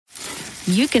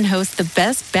you can host the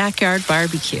best backyard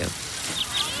barbecue.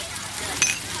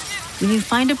 When you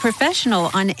find a professional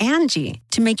on Angie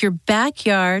to make your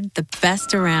backyard the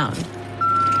best around.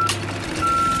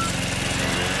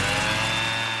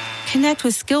 Connect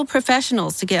with skilled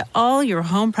professionals to get all your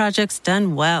home projects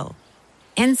done well.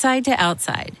 Inside to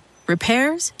outside,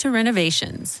 repairs to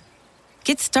renovations.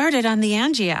 Get started on the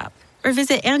Angie app or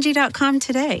visit Angie.com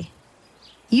today.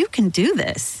 You can do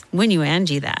this when you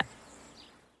Angie that.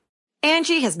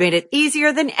 Angie has made it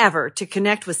easier than ever to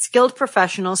connect with skilled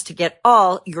professionals to get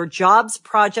all your jobs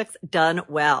projects done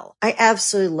well. I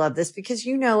absolutely love this because,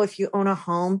 if you own a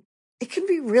home, it can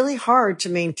be really hard to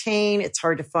maintain. It's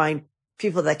hard to find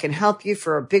people that can help you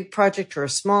for a big project or a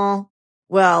small.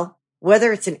 Well,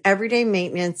 whether it's in everyday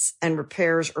maintenance and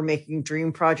repairs or making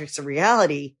dream projects a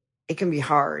reality, it can be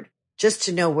hard just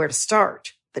to know where to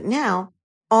start. But now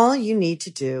all you need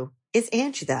to do is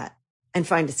Angie that and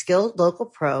find a skilled local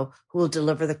pro who will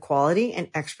deliver the quality and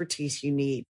expertise you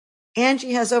need.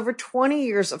 Angie has over 20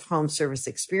 years of home service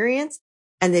experience,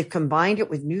 and they've combined it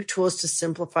with new tools to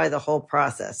simplify the whole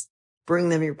process. Bring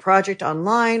them your project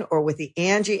online or with the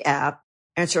Angie app,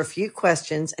 answer a few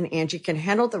questions, and Angie can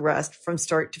handle the rest from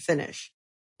start to finish.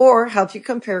 Or help you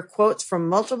compare quotes from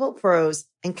multiple pros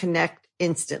and connect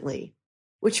instantly,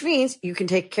 which means you can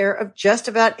take care of just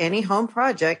about any home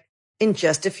project in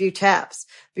just a few taps.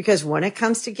 Because when it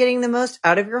comes to getting the most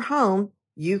out of your home,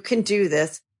 you can do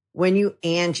this when you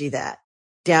Angie that.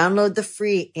 Download the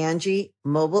free Angie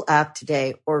mobile app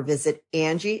today or visit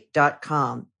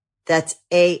Angie.com. That's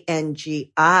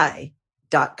ANGI.com.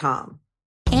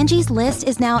 Angie's List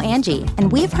is now Angie, and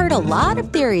we've heard a lot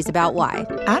of theories about why.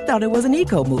 I thought it was an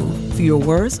eco move. Fewer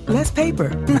words, less paper.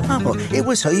 No, it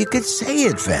was so you could say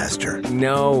it faster.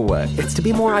 No, it's to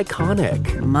be more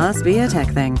iconic. Must be a tech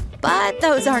thing. But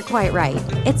those aren't quite right.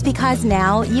 It's because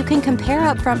now you can compare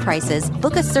upfront prices,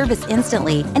 book a service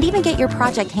instantly, and even get your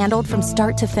project handled from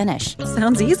start to finish.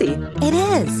 Sounds easy. It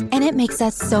is, and it makes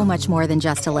us so much more than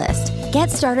just a list. Get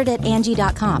started at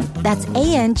Angie.com. That's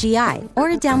ANGI, or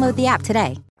download the app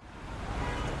today.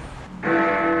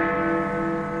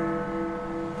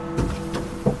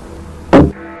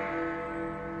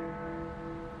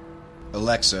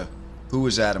 Alexa, who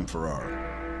is Adam Ferrara?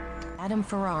 Adam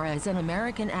Ferrara is an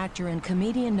American actor and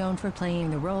comedian known for playing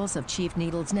the roles of Chief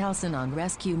Needles Nelson on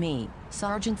Rescue Me,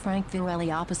 Sergeant Frank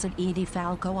Fiorelli opposite Edie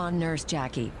Falco on Nurse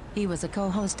Jackie. He was a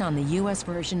co-host on the U.S.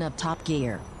 version of Top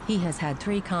Gear. He has had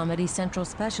 3 Comedy Central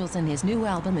specials, and his new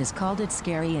album is called It's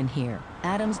Scary in Here.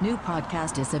 Adam's new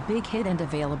podcast is a big hit and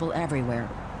available everywhere.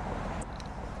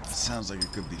 Sounds like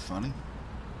it could be funny.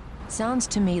 Sounds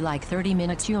to me like 30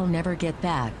 minutes you'll never get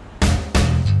back.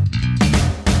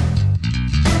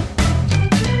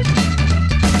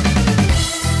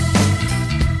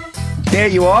 There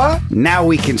you are. Now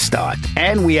we can start.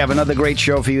 And we have another great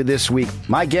show for you this week.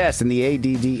 My guest in the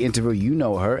ADD interview, you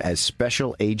know her as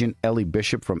Special Agent Ellie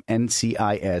Bishop from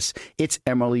NCIS. It's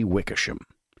Emily Wickersham.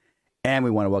 And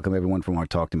we want to welcome everyone from our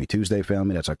Talk to Me Tuesday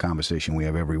family. That's our conversation we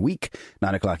have every week,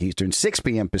 9 o'clock Eastern, 6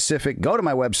 p.m. Pacific. Go to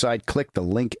my website, click the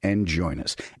link, and join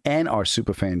us. And our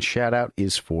superfan shout-out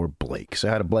is for Blake. So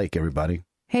hi to Blake, everybody.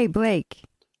 Hey, Blake.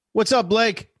 What's up,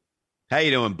 Blake? How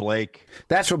you doing, Blake?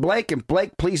 That's for Blake. And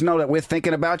Blake, please know that we're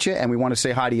thinking about you, and we want to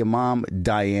say hi to your mom,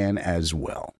 Diane, as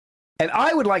well. And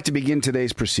I would like to begin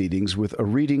today's proceedings with a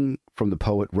reading from the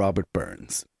poet Robert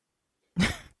Burns.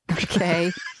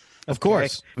 Okay. Of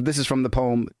course. Okay. This is from the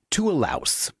poem To a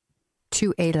Louse.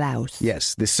 To a Louse.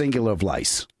 Yes, the singular of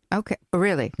lice. Okay.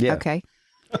 Really? Yeah. Okay.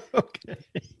 Okay.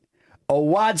 Oh,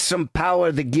 wad some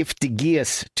power the gift to gie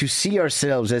us to see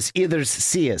ourselves as others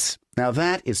see us. Now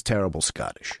that is terrible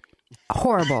Scottish.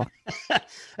 Horrible.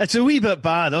 That's a wee bit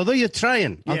bad, although you're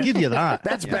trying. I'll give you that.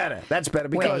 That's better. That's better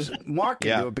because Mark can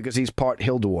Yeah. do it because he's part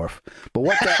hill dwarf. But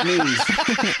what that means,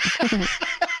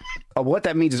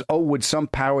 is, oh, would some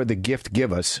power the gift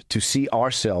give us to see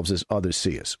ourselves as others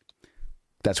see us?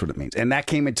 That's what it means. And that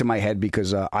came into my head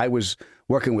because I was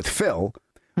working with Phil.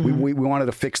 Mm-hmm. We wanted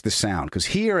to fix the sound because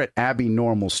here at Abbey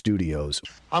Normal Studios,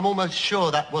 I'm almost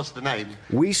sure that was the name.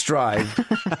 We strive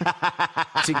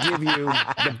to give you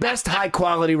the best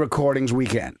high-quality recordings we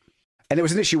can. And there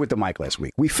was an issue with the mic last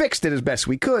week. We fixed it as best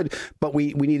we could, but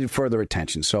we needed further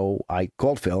attention. So I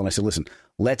called Phil and I said, listen,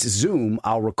 let's Zoom.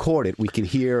 I'll record it. We can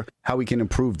hear how we can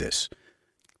improve this.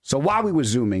 So while we were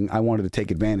Zooming, I wanted to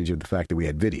take advantage of the fact that we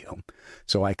had video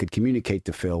so I could communicate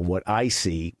to Phil what I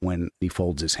see when he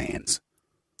folds his hands.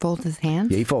 Folds his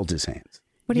hands? Yeah, he folds his hands.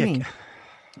 What do you mean?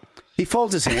 He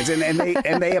folds his hands,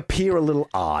 and they appear a little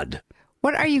odd.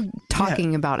 What are you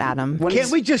talking about, Adam?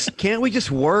 Can't we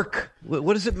just work?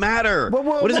 What does it matter?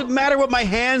 What does it matter what my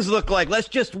hands look like? Let's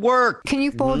just work. Can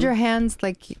you fold your hands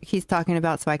like he's talking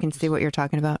about so I can see what you're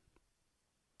talking about?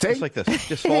 Just like this.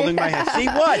 Just folding my hands. See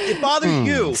what? It bothers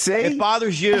you. See? It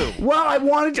bothers you. Well, I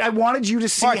wanted you to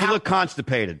see Mark, you look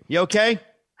constipated. You okay?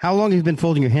 How long have you been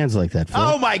folding your hands like that, Phil?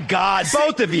 Oh, my God.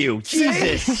 Both of you.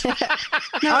 Jesus.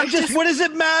 What does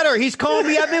it matter? He's calling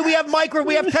me. We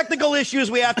have technical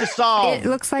issues we have to solve. It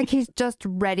looks like he's just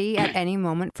ready at any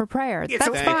moment for prayer.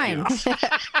 That's fine.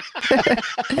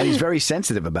 And he's very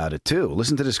sensitive about it, too.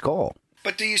 Listen to this call.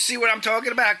 But do you see what I'm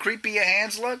talking about? How creepy your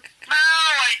hands look? No,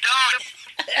 I don't.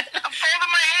 I'm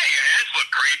folding my hands. Your hands look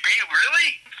creepy.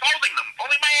 Really? Folding them.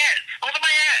 Folding my hands. Folding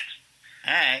my hands.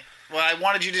 All right. Well, I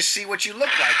wanted you to see what you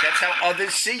look like. That's how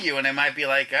others see you, and they might be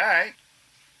like, all right.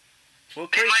 They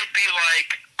might be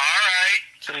like, all right.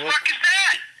 So what the fuck is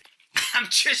that? I'm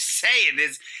just saying,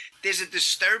 there's a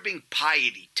disturbing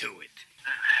piety to it.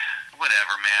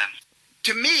 Whatever, man.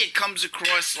 To me, it comes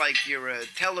across like you're a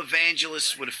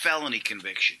televangelist with a felony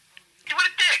conviction. What a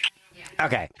dick.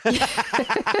 Okay.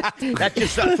 That's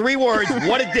just 3 words.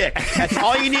 What a dick. That's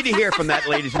all you need to hear from that,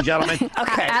 ladies and gentlemen.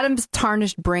 Okay. Adam's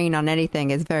tarnished brain on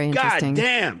anything is very interesting. God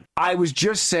damn. I was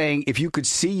just saying, if you could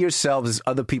see yourselves as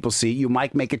other people see, you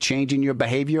might make a change in your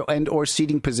behavior and or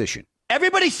seating position.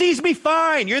 Everybody sees me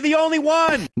fine. You're the only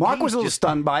one. Mark was a little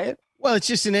stunned by it. Well, it's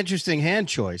just an interesting hand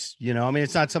choice. I mean,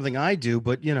 it's not something I do,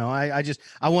 but,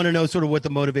 I want to know sort of what the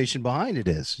motivation behind it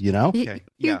is,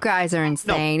 You guys are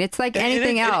insane. No. It's like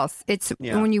anything else. It's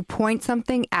when you point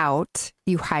something out,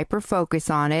 you hyper-focus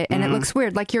on it, and it looks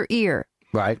weird, like your ear.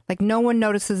 Right. Like no one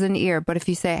notices an ear, but if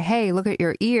you say, hey, look at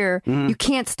your ear, you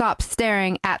can't stop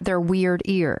staring at their weird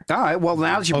ear. All right. Well,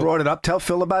 now that you brought it up, tell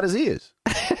Phil about his ears.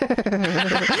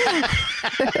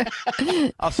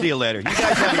 I'll see you later. You guys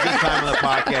have a good time on the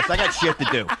podcast. I got shit to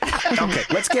do. Okay,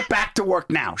 let's get back to work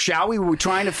now, shall we? We're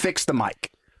trying to fix the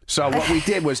mic. So what we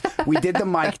did was we did the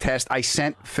mic test. I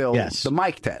sent Phil the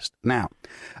mic test. Now,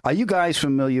 are you guys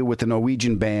familiar with the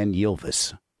Norwegian band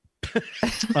Ylvis?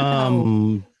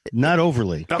 Not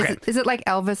overly. Okay. Is it like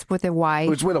Elvis with a Y?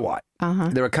 It's with a Y.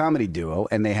 They're a comedy duo,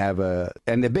 and they have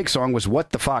and their big song was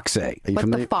 "What the Fox Say." Are you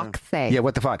familiar? The Fox Say? Yeah,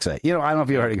 "What the Fox Say." I don't know if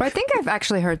you heard it. But I think I've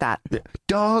actually heard that. Yeah.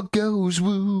 Dog goes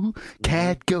woo,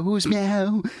 cat goes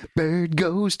meow, bird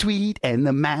goes tweet, and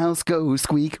the mouse goes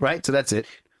squeak. Right, so that's it.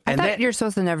 I thought you're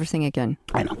supposed to never sing again.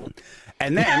 I know.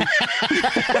 And then,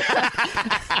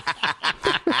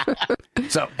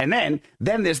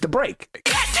 then there's the break.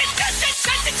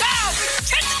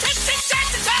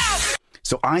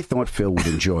 So I thought Phil would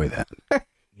enjoy that.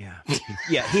 Yeah.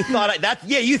 He thought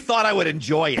you thought I would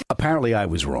enjoy it. Apparently, I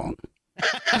was wrong.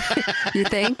 You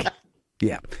think?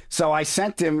 Yeah. So I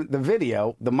sent him the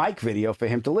video, the mic video, for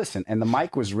him to listen, and the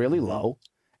mic was really low,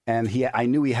 and I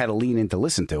knew he had to lean in to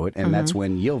listen to it, and that's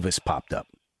when Ylvis popped up.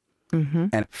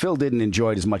 And Phil didn't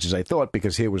enjoy it as much as I thought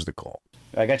because here was the call.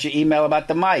 I got your email about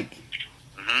the mic.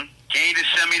 Can you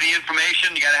just send me the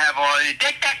information? You got to have all the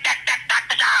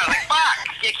like, fuck.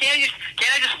 Can't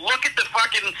I just look at the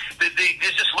fucking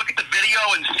just look at the video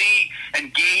and see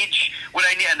and gauge what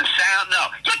I need and the sound? No.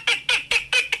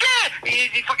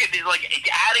 You fucking like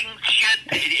adding shit,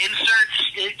 inserts.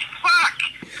 Fuck.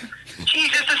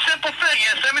 Jeez, it's a simple thing.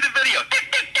 Yeah, send me the video.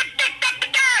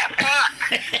 Fuck.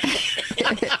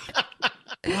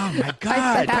 Oh my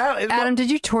God. Adam,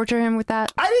 did you torture him with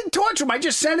that? I didn't torture him. I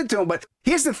just sent it to him. But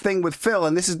here's the thing with Phil,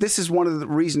 and this is one of the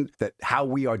reasons that how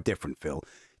we are different, Phil.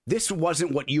 This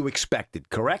wasn't what you expected,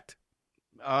 correct?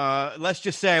 Let's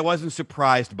just say I wasn't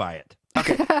surprised by it.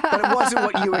 Okay, but it wasn't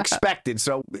what you expected,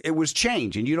 so it was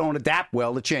change, and you don't adapt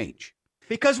well to change.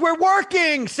 Because we're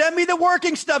working. Send me the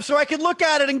working stuff so I can look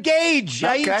at it and gauge.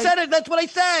 Okay. I said it. That's what I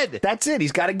said. That's it.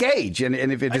 He's got to gauge. And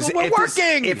if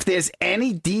there's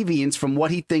any deviance from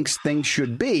what he thinks things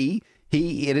should be,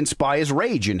 it inspires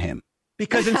rage in him.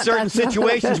 Because in certain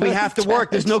situations we have to work.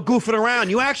 There's no goofing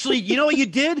around. You know what you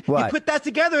did? What? You put that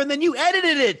together and then you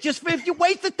edited it. Just if you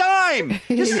waste the time.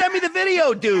 Just send me the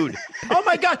video, dude. Oh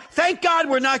my God. Thank God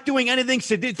we're not doing anything.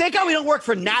 Thank God we don't work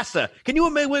for NASA. Can you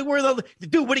imagine?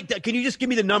 Can you just give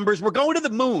me the numbers? We're going to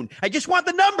the moon. I just want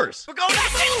the numbers. We're going to the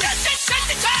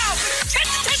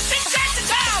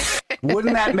moon.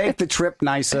 Wouldn't that make the trip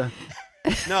nicer?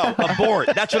 No, abort.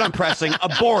 That's what I'm pressing.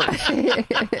 Abort.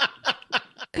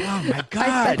 Oh, my God.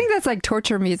 I think that's like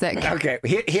torture music. Okay,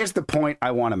 here's the point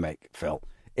I want to make, Phil,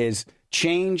 is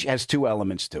change has two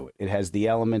elements to it. It has the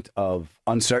element of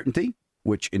uncertainty,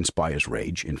 which inspires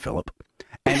rage in Philip,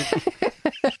 and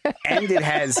it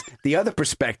has the other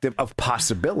perspective of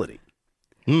possibility.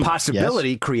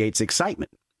 Possibility creates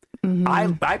excitement.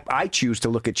 I choose to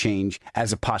look at change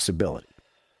as a possibility.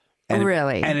 And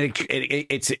really?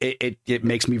 It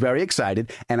makes me very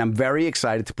excited, and I'm very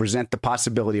excited to present the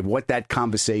possibility of what that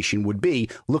conversation would be,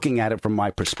 looking at it from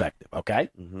my perspective, okay?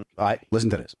 Mm-hmm. All right, listen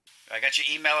to this. I got your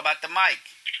email about the mic.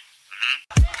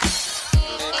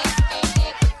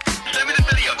 Send me the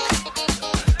video.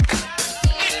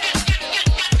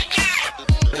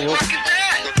 What the fuck is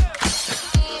that?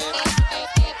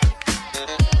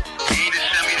 You need to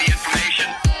send me the information.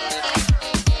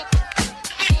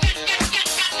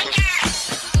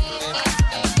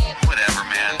 Whatever,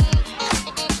 man.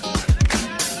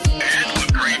 That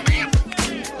look creepy.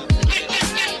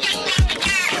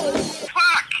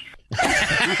 Fuck.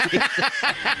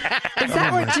 Is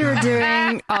that what you were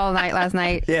doing all night last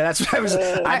night? Yeah, that's what I was.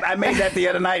 I made that the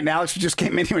other night, and Alex just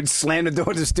came in here and slammed the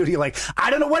door to the studio like, I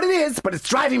don't know what it is, but it's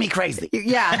driving me crazy.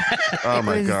 Yeah. Oh,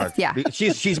 my God. Yeah.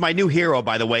 She's my new hero,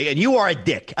 by the way, and you are a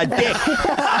dick. A dick.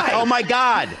 Oh, my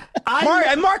God.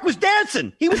 Mark was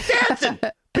dancing. He was dancing.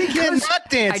 He did not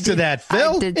dance to that,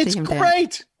 Phil. It's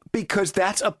great. Because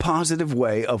that's a positive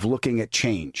way of looking at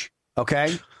change,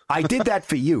 okay? I did that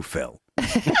for you, Phil.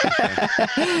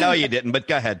 No, you didn't, but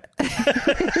go ahead.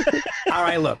 All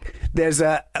right, look, there's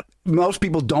most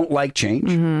people don't like change.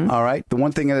 Mm-hmm. All right. The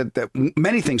one thing that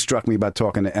many things struck me about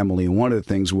talking to Emily, and one of the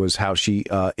things was how she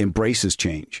embraces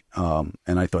change.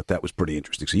 And I thought that was pretty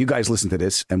interesting. So you guys listen to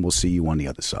this, and we'll see you on the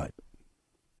other side.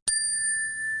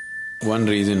 One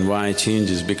reason why change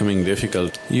is becoming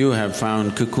difficult, you have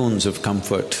found cocoons of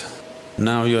comfort.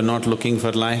 Now you're not looking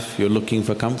for life, you're looking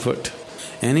for comfort.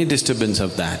 Any disturbance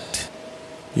of that,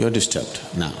 you're disturbed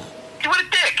now. What a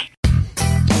dick!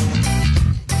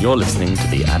 You're listening to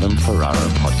the Adam Ferrara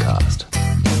podcast.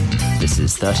 This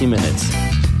is 30 minutes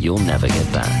you'll never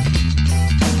get back.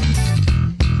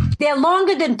 They're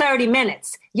longer than 30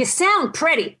 minutes. You sound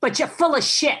pretty, but you're full of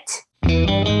shit.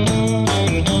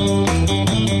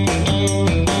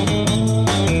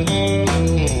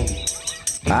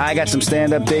 I got some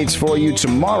stand-up dates for you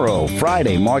tomorrow,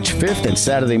 Friday, March 5th, and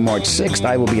Saturday, March 6th.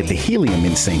 I will be at the Helium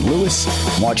in St. Louis.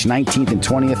 March 19th and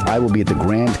 20th, I will be at the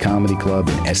Grand Comedy Club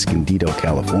in Escondido,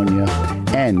 California.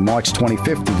 And March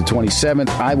 25th to the 27th,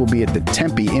 I will be at the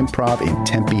Tempe Improv in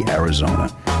Tempe, Arizona.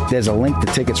 There's a link to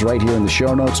tickets right here in the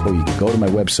show notes, or you can go to my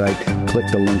website,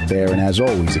 click the link there. And as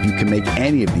always, if you can make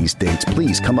any of these dates,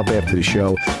 please come up after the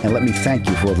show and let me thank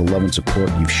you for all the love and support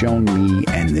you've shown me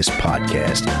and this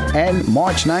podcast. And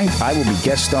March 9th, I will be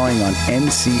guest starring on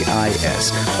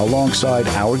NCIS alongside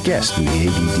our guest in the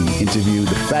ADD interview,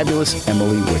 the fabulous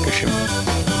Emily Wickersham.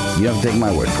 You don't have to take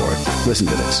my word for it. Listen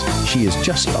to this. She is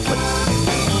just lovely.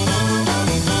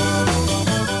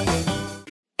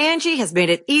 Angie has made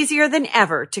it easier than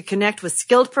ever to connect with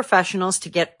skilled professionals to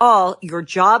get all your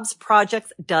jobs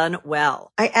projects done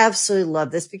well. I absolutely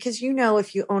love this because, you know,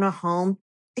 if you own a home,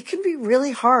 it can be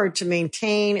really hard to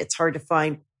maintain. It's hard to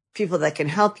find people that can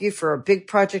help you for a big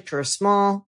project or a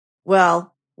small.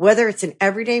 Well, whether it's in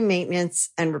everyday maintenance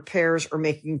and repairs or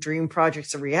making dream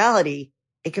projects a reality,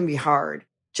 it can be hard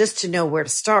just to know where to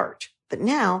start. But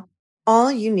now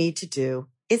all you need to do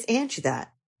is Angie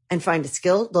that and find a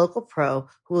skilled local pro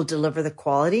who will deliver the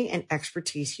quality and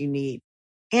expertise you need.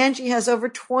 Angie has over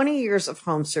 20 years of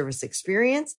home service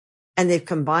experience, and they've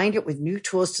combined it with new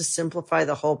tools to simplify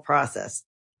the whole process.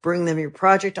 Bring them your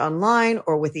project online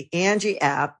or with the Angie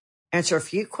app, answer a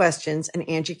few questions, and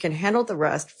Angie can handle the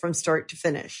rest from start to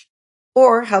finish.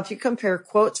 Or help you compare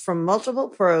quotes from multiple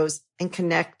pros and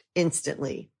connect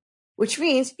instantly, which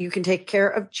means you can take care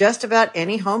of just about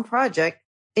any home project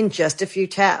in just a few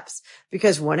taps.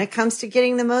 Because when it comes to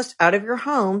getting the most out of your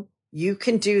home, you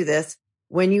can do this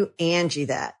when you Angie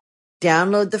that.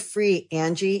 Download the free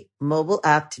Angie mobile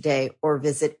app today or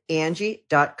visit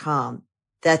Angie.com.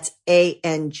 That's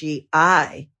ANGI.com.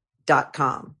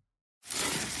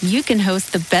 You can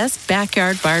host the best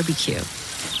backyard barbecue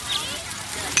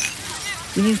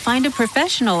when you find a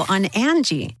professional on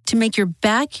Angie to make your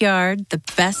backyard the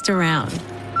best around.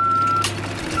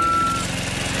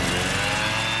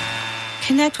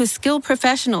 Connect with skilled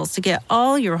professionals to get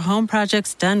all your home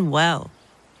projects done well.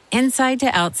 Inside to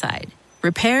outside,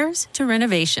 repairs to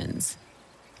renovations.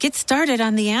 Get started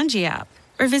on the Angie app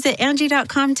or visit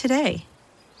Angie.com today.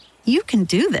 You can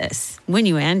do this when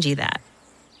you Angie that.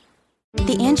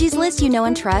 The Angie's List you know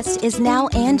and trust is now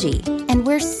Angie, and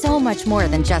we're so much more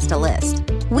than just a list.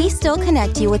 We still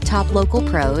connect you with top local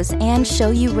pros and show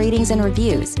you ratings and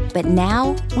reviews, but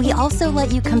now we also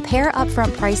let you compare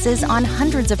upfront prices on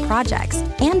hundreds of projects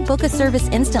and book a service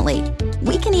instantly.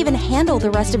 We can even handle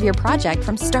the rest of your project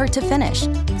from start to finish.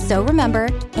 So remember,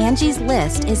 Angie's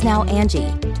List is now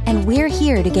Angie, and we're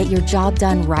here to get your job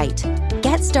done right. Get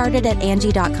Get started at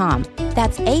Angie.com.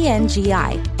 That's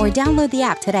ANGI, or download the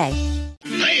app today.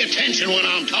 Pay attention when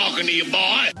I'm talking to you,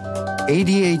 boy.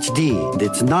 ADHD,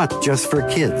 it's not just for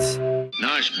kids.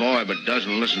 Nice boy, but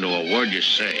doesn't listen to a word you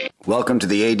say. Welcome to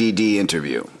the ADD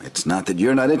interview. It's not that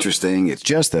you're not interesting, it's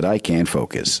just that I can't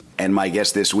focus. And my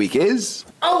guest this week is...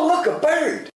 Oh, look, a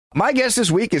bird. My guest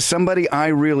this week is somebody I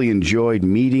really enjoyed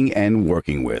meeting and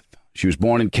working with. She was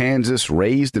born in Kansas,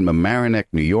 raised in Mamaroneck,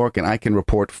 New York, and I can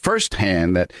report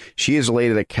firsthand that she is a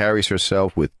lady that carries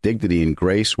herself with dignity and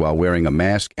grace while wearing a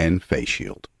mask and face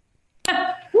shield.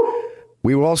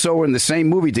 We were also in the same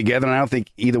movie together, and I don't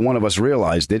think either one of us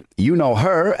realized it. You know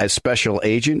her as Special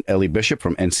Agent Ellie Bishop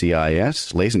from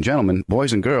NCIS. Ladies and gentlemen,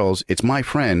 boys and girls, it's my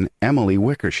friend, Emily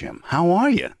Wickersham. How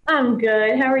are you? I'm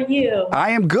good. How are you?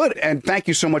 I am good, and thank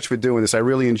you so much for doing this. I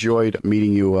really enjoyed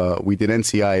meeting you. We did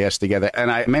NCIS together, and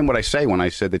I meant what I say when I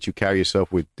said that you carry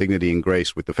yourself with dignity and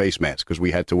grace with the face mask, because we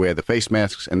had to wear the face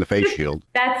masks and the face shield.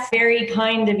 That's very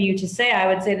kind of you to say.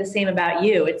 I would say the same about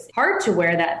you. It's hard to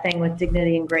wear that thing with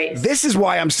dignity and grace. This is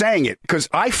why I'm saying it, because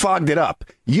I fogged it up.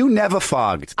 You never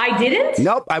fogged. I didn't?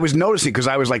 Nope. I was noticing because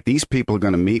I was like, these people are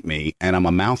going to meet me, and I'm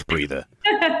a mouth breather.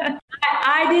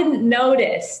 I didn't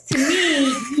notice. To me,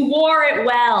 you wore it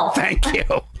well. Thank you.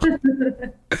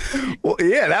 Well,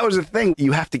 yeah, that was the thing.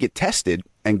 You have to get tested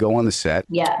and go on the set.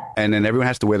 Yeah. And then everyone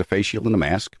has to wear the face shield and the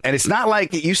mask. And it's not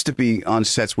like it used to be on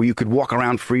sets where you could walk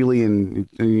around freely and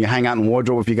you hang out in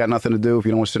wardrobe if you got nothing to do, if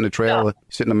you don't want to sit in the trailer,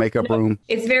 sit in the makeup room.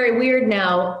 It's very weird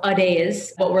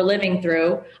nowadays, what we're living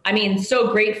through. I mean,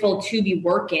 so grateful to be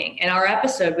working. And our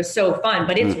episode was so fun,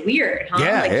 but it's weird, huh?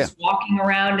 Yeah, just walking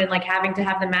around and like having to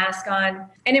have the mask on.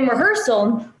 And in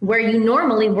rehearsal, where you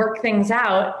normally work things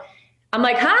out, I'm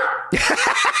like, huh?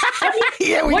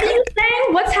 What are you saying?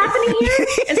 What's happening here?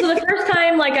 And so the first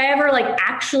time like I ever like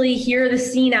actually hear the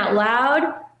scene out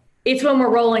loud, it's when we're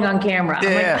rolling on camera.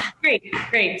 Yeah. I'm like,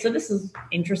 great. So this is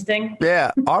interesting.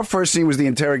 Yeah. Our first scene was the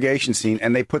interrogation scene,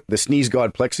 and they put the sneeze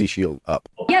guard plexi shield up.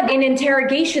 Yeah, in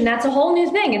interrogation, that's a whole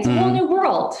new thing. It's a whole new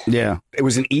world. Yeah. It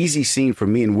was an easy scene for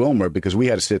me and Wilmer because we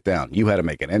had to sit down. You had to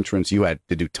make an entrance. You had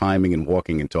to do timing and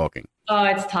walking and talking. Oh,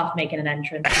 it's tough making an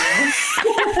entrance.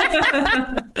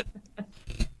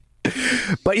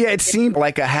 But yeah, it seemed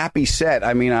like a happy set.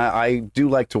 I mean, I do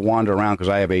like to wander around because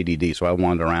I have ADD, so I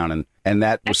wander around, and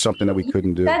that was something that we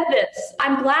couldn't do. Said this.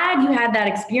 I'm glad you had that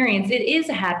experience. It is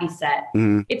a happy set.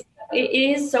 Mm-hmm. It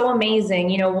is so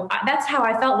amazing. You know, that's how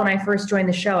I felt when I first joined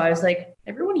the show. I was like,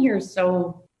 everyone here is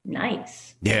so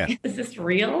nice. Yeah. Is this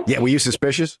real? Yeah. Were you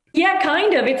suspicious? Yeah,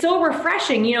 kind of. It's so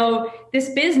refreshing. You know, this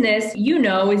business,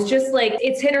 is just like,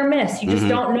 it's hit or miss. You just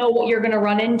don't know what you're going to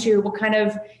run into, what kind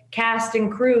of cast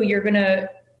and crew you're going to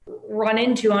run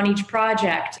into on each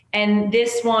project. And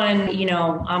this one,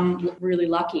 I'm really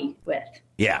lucky with.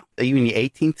 Yeah. Are you in the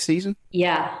 18th season?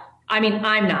 Yeah. I mean,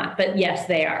 I'm not, but yes,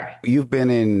 they are. You've been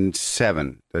in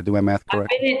 7. Did I do my math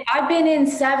correct? I've been in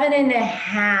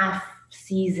 7.5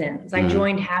 seasons. I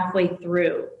joined halfway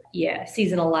through. Yeah,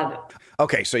 season 11.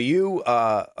 Okay, so you,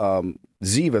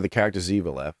 Ziva, the character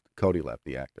Ziva left. Cody left,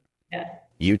 the actor. Yeah.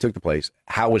 You took the place.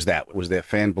 How was that? Was there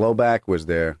fan blowback? Was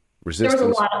there resistance? There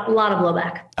was a lot of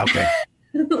blowback. Okay.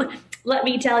 Let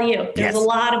me tell you, there was a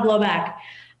lot of blowback.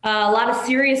 A lot of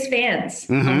serious fans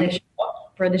on this show,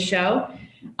 for the show.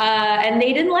 And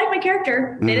they didn't like my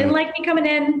character. They didn't like me coming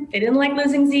in. They didn't like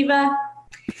losing Ziva.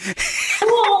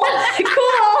 Cool.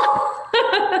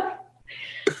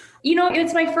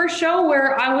 It's my first show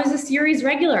where I was a series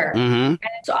regular. And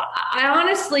so I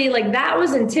honestly, that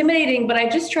was intimidating, but I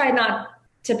just tried not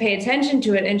to pay attention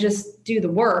to it and just do the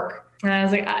work. And I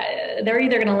was like, they're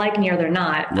either going to like me or they're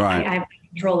not. Right. I have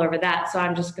control over that. So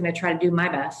I'm just going to try to do my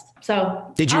best.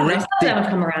 So did you some of them have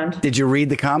come around. Did you read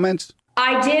the comments?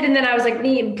 I did. And then I was like,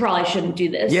 you probably shouldn't do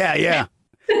this. Yeah.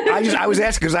 I was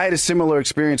asking because I had a similar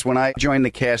experience when I joined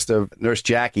the cast of Nurse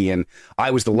Jackie, and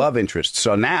I was the love interest.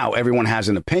 So now everyone has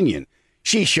an opinion.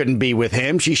 She shouldn't be with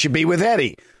him. She should be with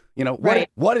Eddie.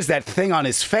 What is that thing on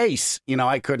his face?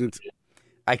 I couldn't.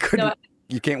 No,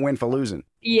 you can't win for losing.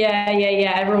 Yeah.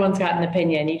 Everyone's got an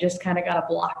opinion. You just kind of got to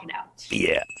block it out.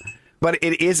 Yeah. But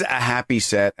it is a happy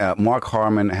set. Mark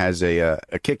Harmon has a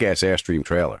kick-ass Airstream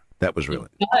trailer. That was really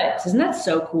good. Isn't that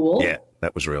so cool? Yeah,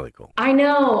 that was really cool. I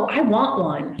know. I want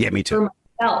one. Yeah, me too. For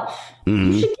myself.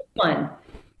 You should get one.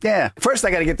 Yeah. First, I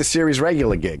got to get the series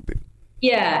regular gig.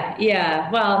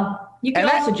 Yeah. Well, you can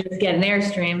also just get an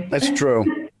Airstream. That's true.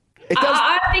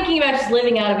 I'm thinking about just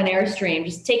living out of an Airstream.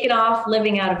 Just take it off,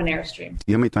 living out of an Airstream.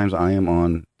 You know how many times I am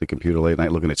on the computer late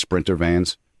night looking at Sprinter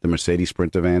vans? the Mercedes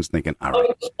Sprinter vans, thinking, all right.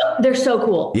 Oh, they're so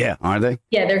cool. Yeah, aren't they?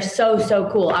 Yeah, they're so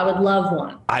cool. I would love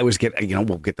one. I always get,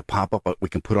 we'll get the pop-up. We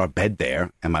can put our bed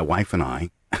there, and my wife and I.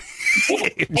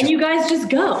 And you guys just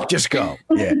go. Just go.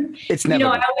 Yeah. It's never.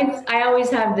 I always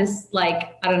have this,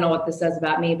 like, I don't know what this says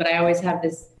about me, but I always have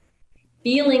this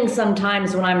feeling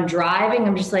sometimes when I'm driving,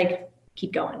 I'm just like,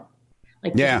 keep going.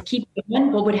 Like, just keep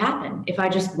going. What would happen if I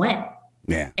just went?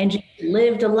 Yeah. And just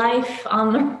lived a life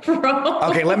on the road.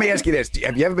 Okay, let me ask you this.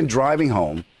 Have you ever been driving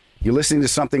home, you're listening to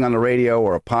something on the radio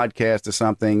or a podcast or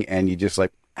something, and you're just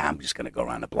like, I'm just going to go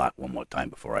around the block one more time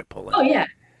before I pull in? Oh, yeah,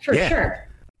 for sure.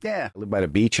 Yeah. I live by the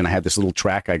beach, and I have this little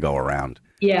track I go around.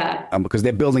 Yeah. Because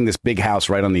they're building this big house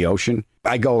right on the ocean.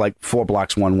 I go like 4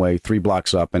 blocks one way, 3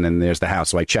 blocks up, and then there's the house.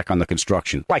 So I check on the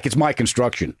construction. Like it's my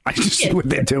construction. I just see what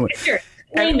they're doing. Sure.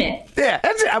 Name it. Yeah,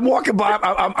 that's it. I'm walking by.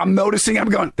 I'm noticing. I'm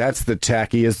going, that's the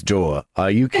tackiest door. Are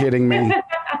you kidding me?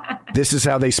 This is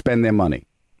how they spend their money.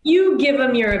 You give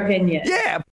them your opinion.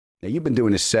 Yeah. Now, you've been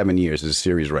doing this 7 years as a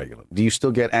series regular. Do you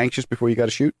still get anxious before you got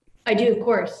to shoot? I do, of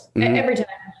course. Mm-hmm. Every time.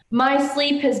 My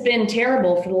sleep has been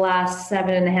terrible for the last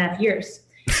 7.5 years.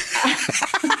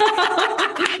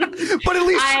 But at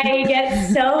least I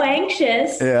get so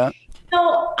anxious. Yeah.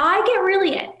 So I get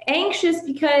really anxious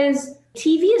because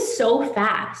TV is so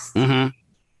fast. Mm-hmm.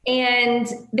 And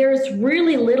there's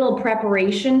really little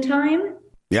preparation time.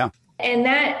 Yeah. And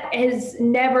that has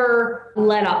never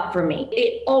let up for me.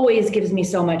 It always gives me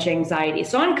so much anxiety.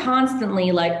 So I'm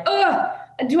constantly like, ugh,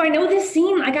 do I know this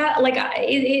scene? I got like,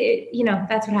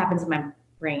 that's what happens in my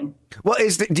brain. Well,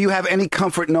 do you have any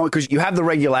comfort knowing, because you have the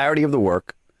regularity of the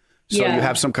work, so you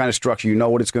have some kind of structure, you know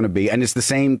what it's going to be, and it's the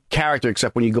same character,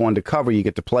 except when you go undercover, you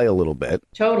get to play a little bit.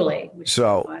 Totally.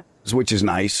 Which is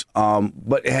nice.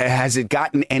 But has it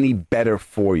gotten any better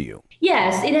for you?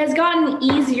 Yes, it has gotten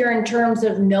easier in terms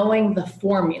of knowing the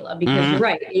formula, because you're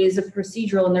right, it is a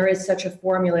procedural and there is such a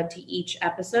formula to each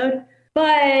episode.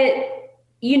 But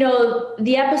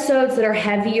the episodes that are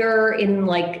heavier in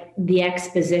like the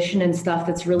exposition and stuff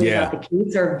that's really about the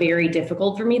kids are very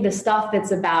difficult for me. The stuff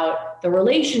that's about the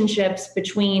relationships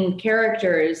between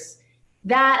characters,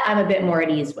 that I'm a bit more at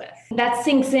ease with. That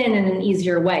sinks in an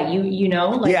easier way. You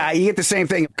know? Yeah, you get the same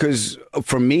thing, because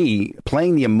for me,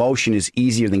 playing the emotion is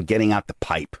easier than getting out the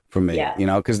pipe for me. Yeah.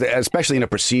 Because especially in a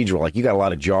procedural, like you got a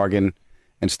lot of jargon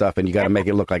and stuff, and you got to make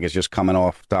it look like it's just coming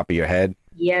off the top of your head.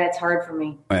 Yeah, it's hard for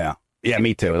me. Yeah. Yeah,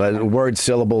 me too. Word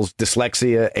syllables,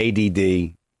 dyslexia,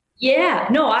 ADD. Yeah,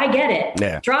 no, I get it.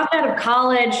 Yeah. Dropped out of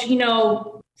college,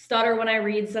 stutter when I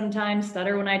read sometimes,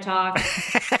 stutter when I talk.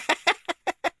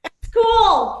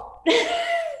 Cool.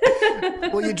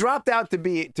 Well, you dropped out to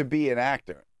be an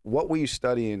actor. What were you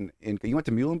studying you went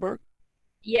to Muhlenberg?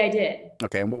 Yeah, I did.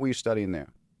 Okay, and what were you studying there?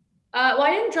 Well,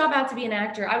 I didn't drop out to be an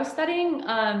actor. I was studying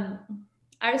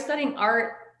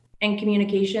art and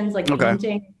communications, like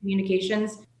painting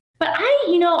communications. But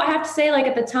I have to say, like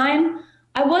at the time,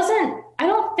 I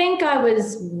don't think I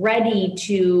was ready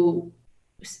to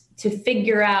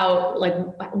figure out like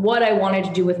what I wanted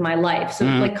to do with my life. So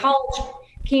like college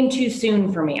came too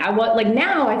soon for me.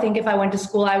 Now I think if I went to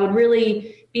school, I would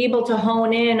really be able to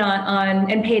hone in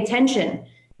on and pay attention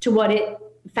to what it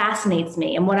fascinates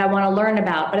me and what I want to learn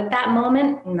about. But at that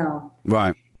moment, no.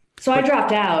 Right. So I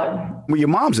dropped out. Well, your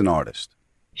mom's an artist.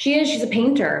 She is. She's a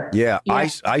painter. Yeah.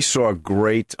 I saw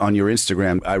great on your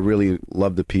Instagram. I really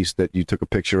love the piece that you took a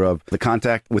picture of, the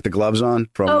contact with the gloves on.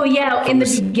 In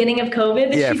the beginning of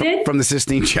COVID she did? From the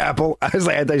Sistine Chapel. I just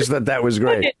thought that was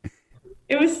great.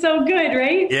 It was so good,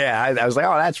 right? Yeah. I was like,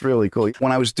 oh, that's really cool.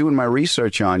 When I was doing my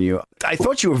research on you, I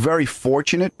thought you were very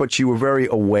fortunate, but you were very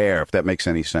aware, if that makes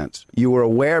any sense. You were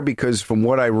aware because from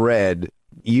what I read,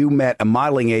 you met a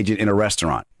modeling agent in a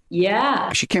restaurant.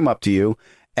 Yeah. She came up to you.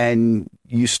 And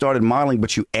you started modeling,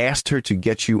 but you asked her to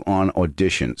get you on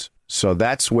auditions. So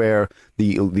that's where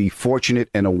the fortunate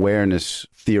and awareness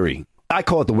theory, I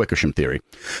call it the Wickersham theory.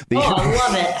 I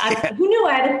love it. Who knew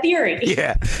I had a theory?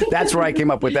 Yeah, that's where I came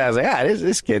up with that. I was like,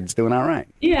 this kid's doing all right.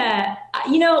 Yeah.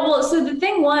 So the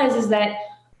thing is that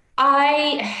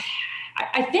I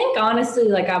think honestly,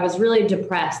 like I was really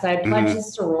depressed. I had pledged a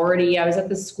sorority. I was at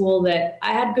the school that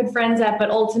I had good friends at, but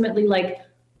ultimately, like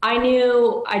I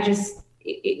knew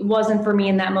it wasn't for me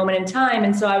in that moment in time.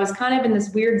 And so I was kind of in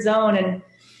this weird zone, and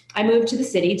I moved to the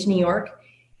city, to New York,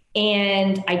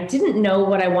 and I didn't know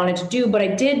what I wanted to do, but I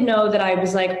did know that I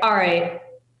was like, all right,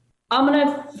 I'm going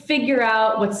to figure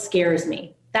out what scares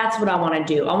me. That's what I want to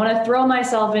do. I want to throw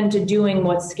myself into doing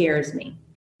what scares me,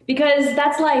 because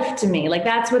that's life to me. Like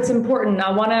that's what's important.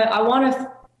 I want to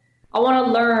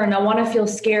learn. I want to feel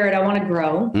scared. I want to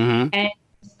grow.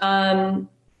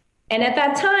 And at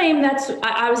that time,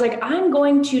 I was like, I'm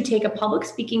going to take a public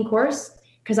speaking course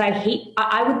because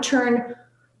I would turn,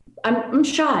 I'm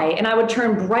shy, and I would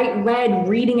turn bright red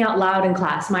reading out loud in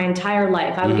class my entire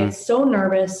life. I would get so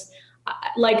nervous,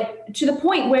 like to the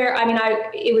point where,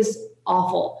 it was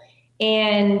awful.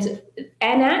 And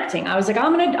acting, I was like,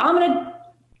 I'm gonna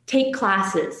take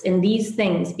classes in these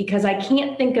things because I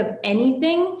can't think of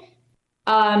anything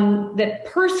that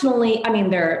personally,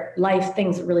 there are life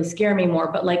things that really scare me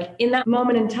more, but like in that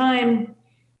moment in time,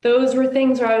 those were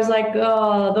things where I was like,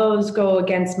 oh, those go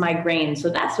against my grain. So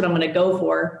that's what I'm going to go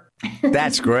for.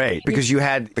 That's great because you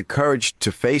had the courage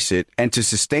to face it and to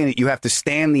sustain it. You have to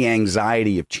stand the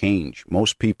anxiety of change.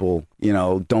 Most people,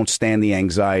 don't stand the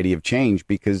anxiety of change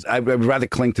because I'd rather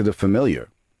cling to the familiar,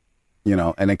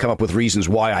 and then come up with reasons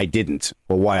why I didn't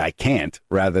or why I can't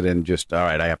rather than just, all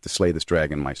right, I have to slay this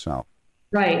dragon myself.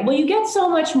 Right. Well, you get so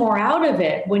much more out of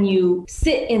it when you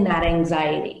sit in that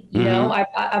anxiety. You know,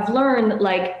 I've learned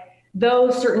like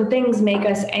though certain things make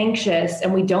us anxious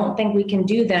and we don't think we can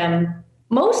do them,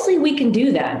 mostly we can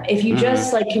do them if you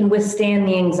just like can withstand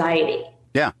the anxiety.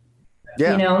 Yeah.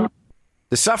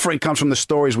 The suffering comes from the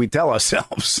stories we tell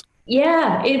ourselves.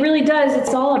 Yeah, it really does.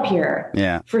 It's all up here.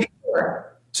 Yeah. For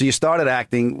sure. So you started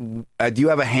acting. Do you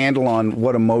have a handle on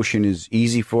what emotion is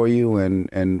easy for you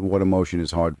and what emotion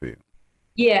is hard for you?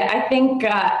 Yeah, I think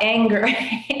anger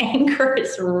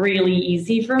is really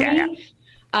easy for me.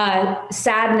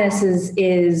 Sadness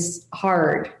is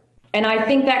hard. And I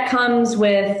think that comes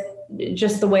with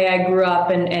just the way I grew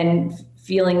up and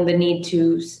feeling the need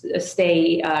to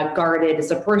stay guarded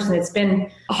as a person. It's been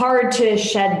hard to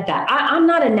shed that. I'm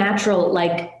not a natural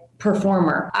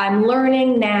performer. I'm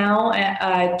learning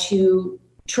now to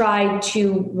try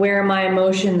to wear my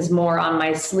emotions more on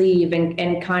my sleeve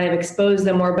and kind of expose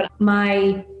them more. But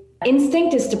my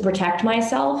instinct is to protect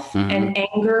myself. And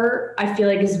anger, I feel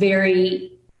like, is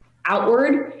very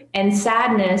outward. And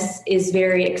sadness is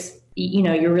very,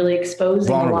 you're really exposing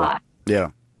vulnerable. A lot. Yeah.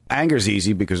 Anger's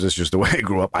easy because it's just the way I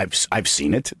grew up. I've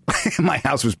seen it. My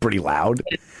house was pretty loud.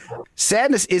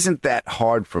 Sadness isn't that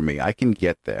hard for me. I can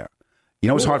get there.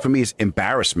 What's hard for me is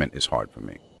embarrassment is hard for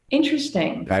me.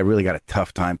 Interesting. I really got a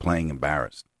tough time playing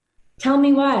embarrassed. Tell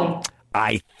me why.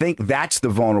 I think that's the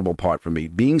vulnerable part for me.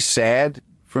 Being sad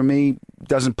for me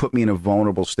doesn't put me in a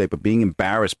vulnerable state, but being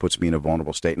embarrassed puts me in a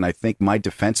vulnerable state. And I think my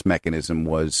defense mechanism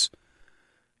was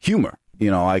humor.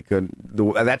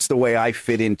 That's the way I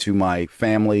fit into my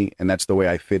family, and that's the way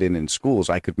I fit in schools.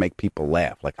 I could make people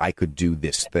laugh. Like I could do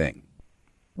this thing.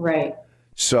 Right.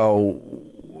 So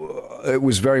it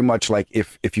was very much like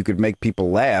if you could make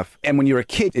people laugh. And when you're a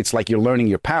kid, it's like you're learning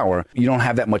your power. You don't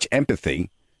have that much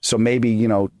empathy. So maybe,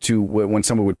 when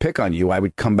someone would pick on you, I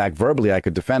would come back verbally. I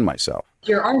could defend myself.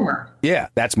 Your armor. Yeah,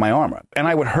 that's my armor. And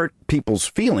I would hurt people's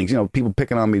feelings. People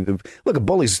picking on me. Look, a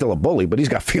bully's still a bully, but he's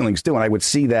got feelings too. And I would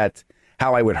see that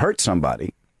how I would hurt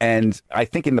somebody. And I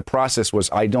think in the process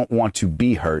was I don't want to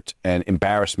be hurt, and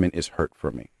embarrassment is hurt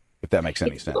for me, if that makes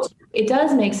any sense. It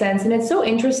does make sense. And it's so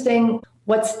interesting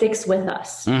what sticks with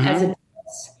us as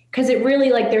adults. Because it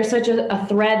really, there's such a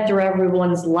thread through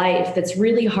everyone's life that's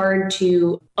really hard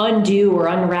to undo or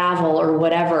unravel or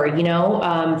whatever,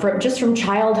 from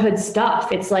childhood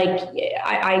stuff. It's like,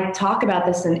 I talk about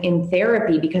this in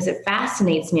therapy because it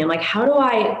fascinates me. I'm like, how do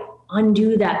I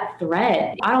undo that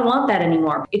thread? I don't want that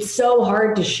anymore. It's so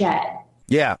hard to shed.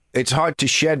 Yeah, it's hard to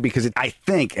shed because I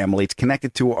think, Emily, it's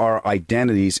connected to our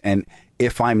identities. And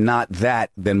if I'm not that,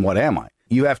 then what am I?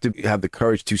 You have to have the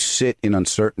courage to sit in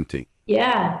uncertainty.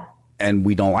 Yeah. And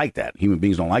we don't like that. Human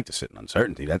beings don't like to sit in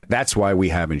uncertainty. That's why we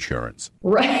have insurance.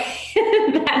 Right.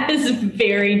 That is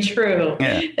very true.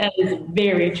 Yeah. That is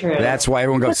very true. That's why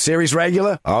everyone goes, series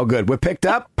regular? Oh, good. We're picked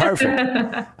up?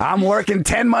 Perfect. I'm working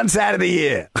 10 months out of the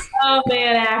year. Oh,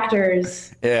 man,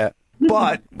 actors. Yeah.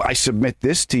 But I submit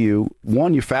this to you.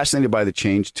 One, you're fascinated by the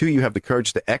change. Two, you have the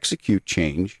courage to execute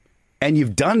change. And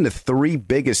you've done the three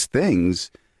biggest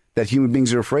things that human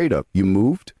beings are afraid of. You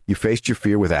moved, you faced your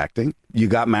fear with acting, you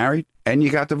got married, and you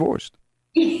got divorced.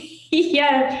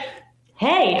 Yeah.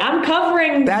 Hey, I'm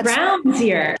covering grounds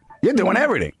here. You're doing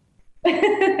everything.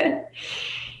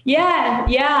 Yeah.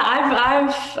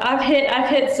 I've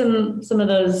hit some of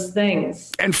those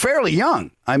things. And fairly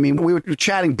young. I mean, we were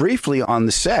chatting briefly on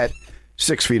the set,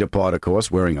 6 feet apart, of course,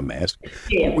 wearing a mask.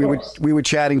 Yeah, we were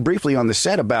chatting briefly on the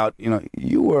set about,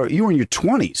 you were in your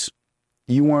 20s.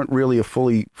 You weren't really a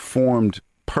fully formed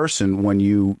person when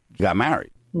you got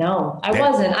married. No, I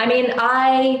wasn't. I mean,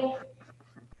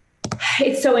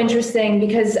 it's so interesting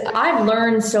because I've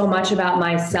learned so much about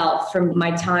myself from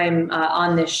my time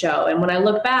on this show. And when I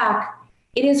look back,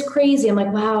 it is crazy. I'm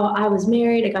like, wow, I was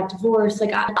married, I got divorced.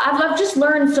 Like I've just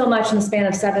learned so much in the span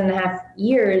of 7.5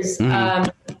 years.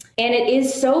 And it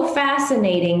is so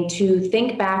fascinating to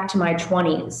think back to my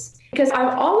 20s, because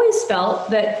I've always felt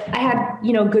that I had,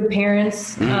 good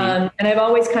parents. And I've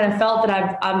always kind of felt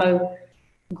that I'm a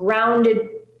grounded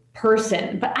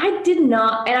person, but I did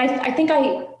not. And I think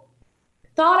I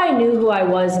thought I knew who I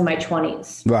was in my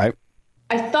 20s. Right.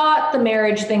 I thought the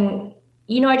marriage thing,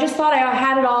 I just thought I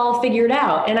had it all figured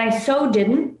out, and I so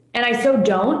didn't, and I so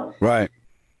don't. Right.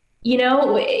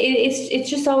 It's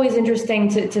just always interesting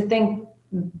to think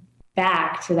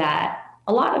back to that.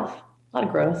 A lot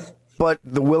of growth. But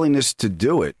the willingness to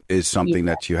do it is something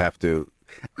that you have to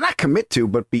not commit to,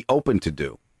 but be open to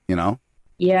do,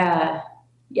 Yeah.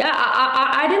 Yeah.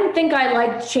 I didn't think I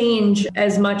liked change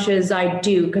as much as I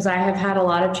do, because I have had a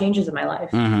lot of changes in my life.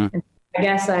 And I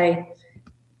guess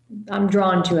I'm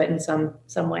drawn to it in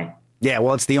some way. Yeah.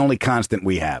 Well, it's the only constant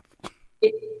we have.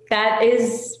 That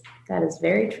is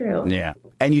very true. Yeah.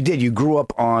 And you grew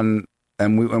up on,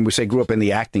 and when we say grew up in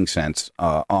the acting sense,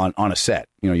 on a set,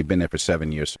 you've been there for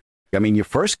 7 years. I mean, your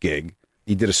first gig,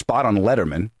 you did a spot on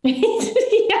Letterman.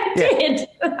 I did.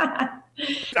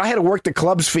 I had to work the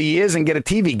clubs for years and get a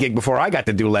TV gig before I got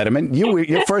to do Letterman.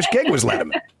 Your first gig was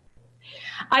Letterman.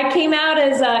 I came out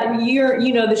as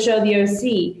the show The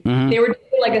OC. They were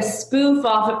doing like a spoof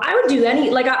off of. I would do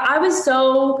I was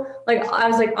so I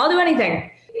was like, I'll do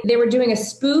anything. They were doing a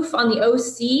spoof on The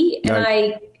OC, and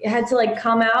I had to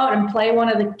come out and play one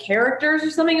of the characters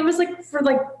or something. It was for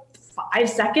 5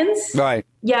 seconds. Right.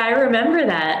 Yeah, I remember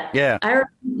that. Yeah.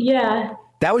 Yeah.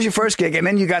 That was your first gig, and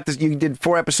then you did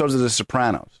 4 episodes of The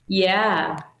Sopranos.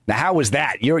 Yeah. Now, how was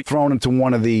that? You're thrown into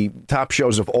one of the top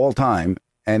shows of all time,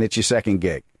 and it's your second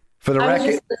gig. For the record, I was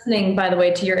just listening, by the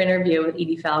way, to your interview with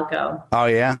Edie Falco. Oh,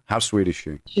 yeah? How sweet is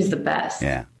she? She's the best.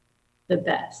 Yeah. The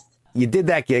best. You did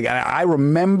that gig. I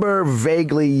remember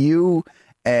vaguely you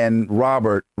and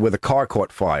Robert with a car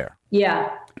caught fire.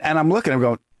 Yeah. And I'm looking, I'm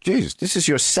going, Jesus, this is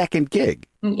your second gig.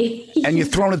 And you're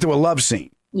thrown into a love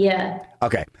scene. Yeah.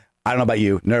 Okay. I don't know about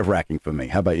you. Nerve-wracking for me.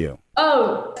 How about you?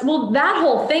 Oh, well, that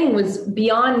whole thing was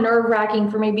beyond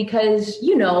nerve-wracking for me because,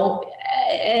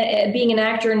 being an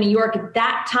actor in New York at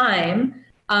that time,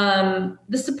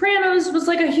 The Sopranos was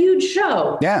like a huge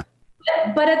show. Yeah.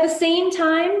 But at the same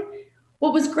time,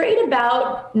 what was great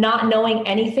about not knowing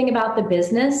anything about the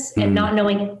business and not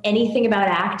knowing anything about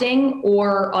acting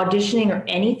or auditioning or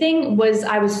anything was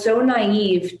I was so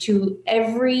naive to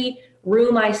every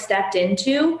room I stepped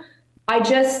into. I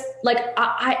just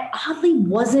I oddly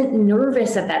wasn't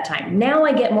nervous at that time. Now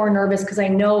I get more nervous because I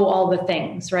know all the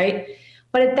things, right?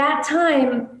 But at that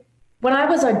time, when I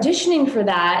was auditioning for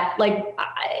that,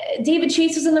 David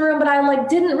Chase was in the room, but I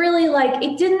didn't really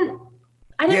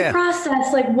I didn't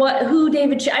process who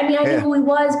David Chase. I mean, I knew who he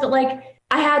was, but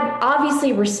I had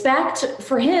obviously respect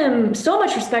for him, so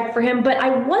much respect for him, but I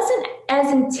wasn't as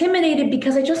intimidated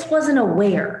because I just wasn't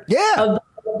aware of the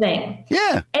whole thing.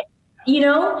 Yeah. And,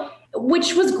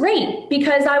 which was great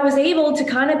because I was able to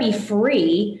kind of be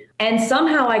free and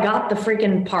somehow I got the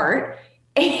freaking part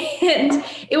and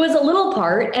it was a little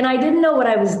part and I didn't know what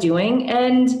I was doing.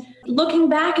 And looking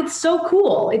back, it's so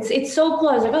cool. It's so cool.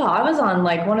 I was like, oh, I was on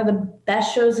one of the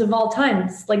best shows of all time.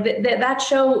 It's that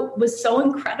show was so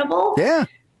incredible. Yeah.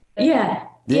 Yeah.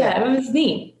 Yeah. It was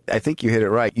neat. I think you hit it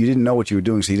right. You didn't know what you were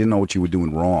doing, so you didn't know what you were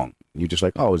doing wrong. You're just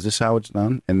like, oh, is this how it's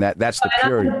done? And that's the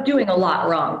purity. I'm doing a lot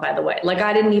wrong, by the way.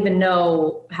 I didn't even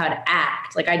know how to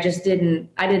act. I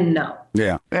didn't know.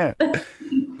 Yeah. Yeah.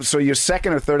 So your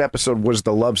second or third episode was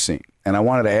the love scene. And I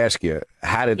wanted to ask you,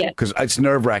 because it's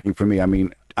nerve-wracking for me. I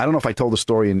mean, I don't know if I told the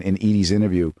story in Edie's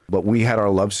interview, but we had our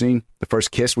love scene. The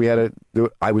first kiss we had to do.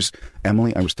 I was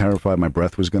terrified my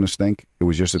breath was going to stink. It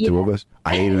was just the two of us.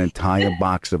 I ate an entire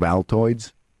box of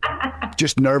Altoids,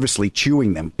 just nervously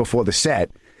chewing them before the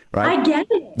set. Right? I get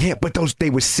it. Yeah, but they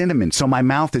were cinnamon, so my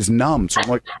mouth is numb. So I'm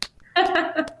like,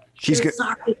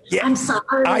 sorry. Yeah. I'm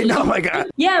sorry. I know, my God.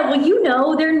 Yeah,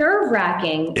 well, they're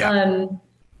nerve-wracking. Yeah.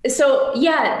 So,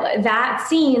 that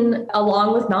scene,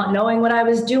 along with not knowing what I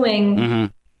was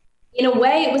doing, in a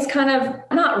way, it was kind of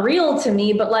not real to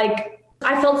me, but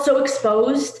I felt so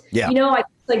exposed. Yeah.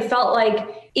 I felt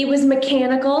like it was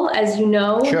mechanical, as you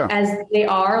know, sure. as they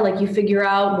are. You figure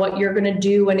out what you're going to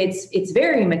do, and it's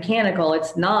very mechanical.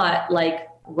 It's not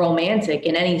romantic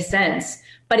in any sense,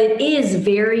 but it is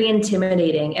very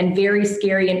intimidating and very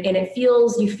scary, and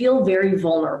you feel very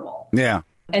vulnerable. Yeah.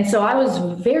 And so I was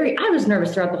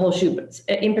nervous throughout the whole shoot, but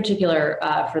in particular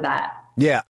for that.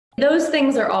 Yeah. Those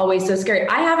things are always so scary.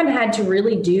 I haven't had to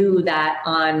really do that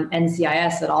on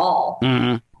NCIS at all.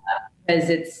 Because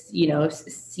it's,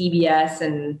 CBS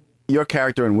and your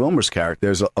character and Wilmer's character,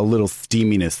 there's a little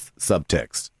steaminess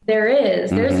subtext. There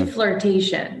is. There's a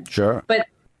flirtation. Sure. But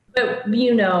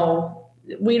you know,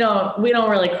 we don't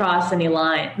really cross any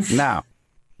lines. No.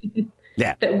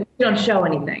 Yeah. We don't show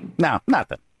anything. No,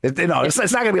 nothing. It's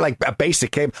not going to be like a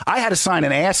basic cable. I had to sign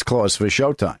an ass clause for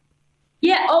Showtime.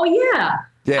 Yeah. Oh, yeah.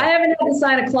 Yeah. I haven't had to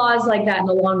sign a clause like that in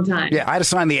a long time. Yeah, I had to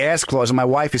sign the ass clause, and my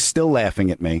wife is still laughing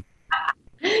at me.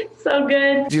 So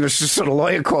good. You know, so the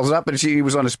lawyer calls up, and he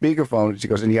was on a speakerphone, and she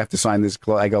goes, and you have to sign this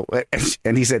clause. I go,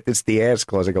 and he said, it's the ass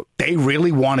clause. I go, they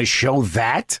really want to show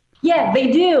that? Yeah,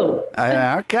 they do.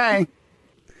 Okay.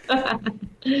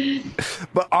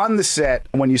 But on the set,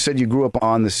 when you said you grew up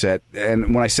on the set,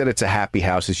 and when I said it's a happy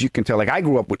house, as you can tell, like I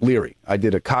grew up with Leary. I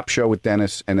did a cop show with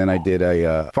Dennis, and then I did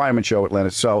a fireman show with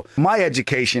Lennis. So my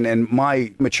education and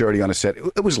my maturity on a set,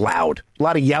 it was loud. A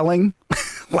lot of yelling,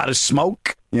 a lot of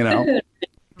smoke, you know.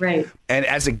 Right. And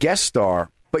as a guest star,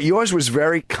 but yours was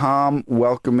very calm,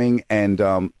 welcoming, and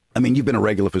I mean, you've been a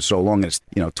regular for so long. It's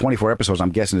 24 episodes. I'm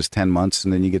guessing it's 10 months,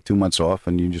 and then you get 2 months off,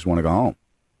 and you just want to go home.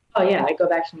 Oh, yeah. I go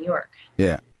back to New York.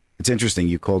 Yeah. It's interesting.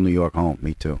 You call New York home.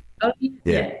 Me too. Oh,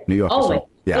 yeah. New York. Always.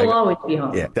 Yeah, It'll always be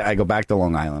home. Yeah. I go back to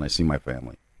Long Island. I see my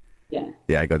family. Yeah.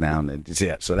 Yeah. I go down.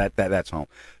 So that's home.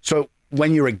 So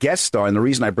when you're a guest star, and the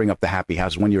reason I bring up the happy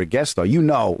house is when you're a guest star,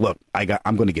 look,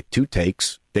 I'm going to get 2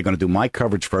 takes. They're going to do my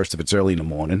coverage first if it's early in the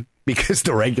morning because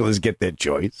the regulars get their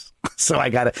choice. So I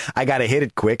gotta hit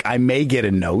it quick. I may get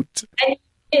a note. And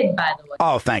you did, by the way.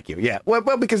 Oh, thank you. Yeah.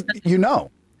 Well, because you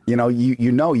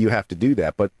have to do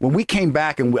that. But when we came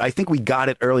back, and I think we got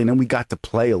it early, and then we got to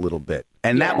play a little bit.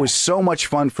 And that was so much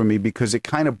fun for me because it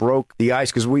kind of broke the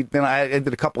ice. Because I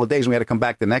did a couple of days, and we had to come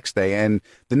back the next day. And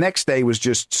the next day was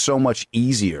just so much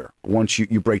easier once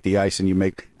you break the ice and you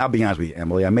make. I'll be honest with you,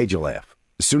 Emily, I made you laugh.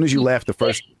 As soon as you laughed the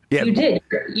first. Yeah. You did.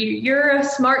 You're a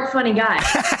smart, funny guy.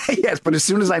 Yes, but as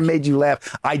soon as I made you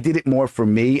laugh, I did it more for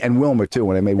me, and Wilmer too.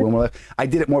 When I made Wilmer laugh, I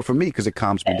did it more for me because it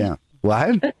calms me down.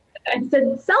 What? I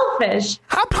said selfish.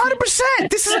 100%.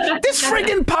 This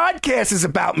friggin' podcast is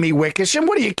about me, Wickersham.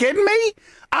 What are you kidding me?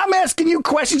 I'm asking you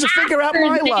questions to figure out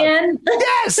my love.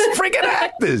 Yes, friggin'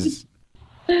 actors.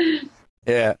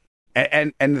 Yeah.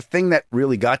 And the thing that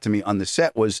really got to me on the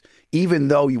set was, even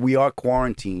though we are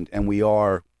quarantined and we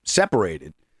are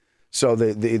separated, so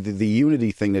the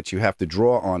unity thing that you have to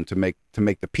draw on to make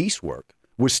the piece work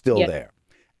was still there.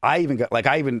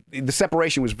 The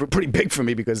separation was pretty big for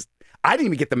me because I didn't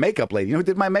even get the makeup lady. You know who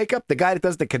did my makeup? The guy that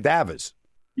does the cadavers.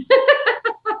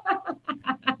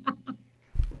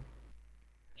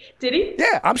 Did he?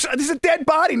 Yeah, there's a dead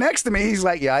body next to me. He's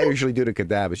like, yeah, I usually do the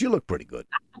cadavers. You look pretty good.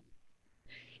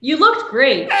 You looked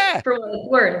great for what it's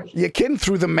worth. You kidding?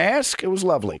 Through the mask? It was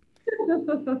lovely.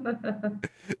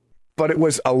 But it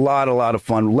was a lot of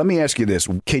fun. Let me ask you this.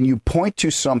 Can you point to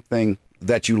something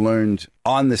that you learned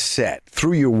on the set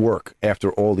through your work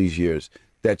after all these years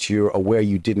that you're aware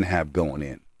you didn't have going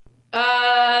in?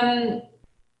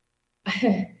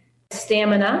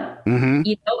 Stamina. Mm-hmm.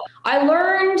 I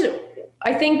learned,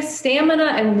 I think, stamina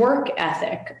and work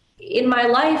ethic. In my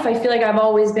life, I feel like I've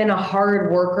always been a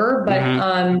hard worker,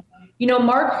 but,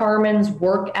 Mark Harmon's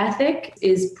work ethic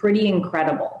is pretty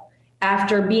incredible.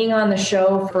 After being on the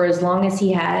show for as long as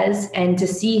he has, and to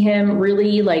see him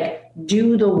really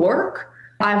do the work,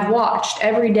 I've watched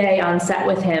every day on set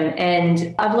with him,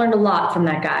 and I've learned a lot from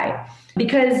that guy.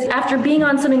 Because after being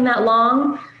on something that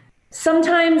long,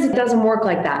 sometimes it doesn't work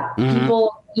like that. Mm-hmm.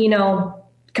 People,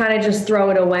 kind of just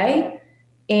throw it away.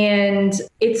 And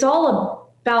it's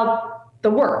all about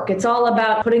the work. It's all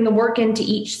about putting the work into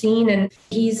each scene. And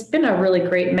he's been a really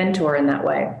great mentor in that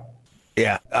way.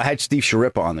 Yeah, I had Steve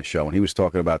Sharippa on the show, and he was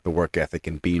talking about the work ethic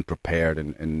and being prepared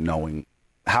and knowing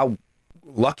how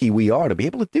lucky we are to be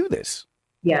able to do this.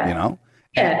 Yeah.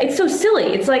 Yeah, it's so silly.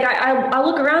 It's like I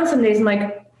look around some days and I'm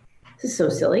like, this is so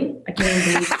silly. I can't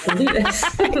even believe I can do this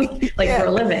for a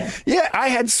living. Yeah, I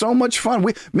had so much fun.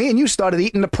 Me and you started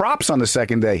eating the props on the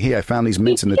second day. Here, I found these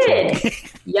mints in the truck.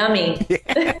 Yummy.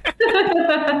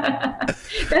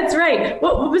 That's right.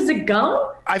 What was it,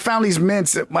 gum? I found these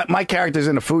mints. My character's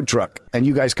in a food truck, and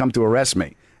you guys come to arrest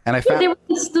me. And I found they were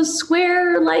the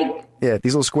square,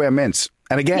 these little square mints.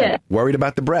 And again, worried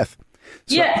about the breath.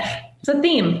 So, it's a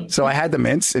theme. So I had the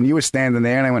mints, and you were standing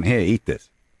there, and I went, here, eat this.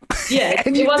 Yeah,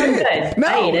 it wasn't good. No,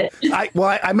 I ate it.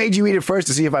 I made you eat it first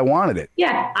to see if I wanted it.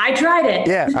 Yeah, I tried it.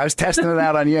 Yeah, I was testing it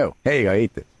out on you. Here you go,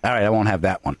 eat it. All right, I won't have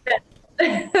that one.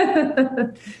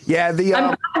 Yeah,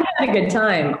 I'm having a good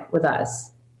time with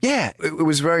us. Yeah, it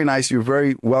was very nice. You were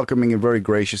very welcoming and very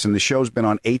gracious. And the show's been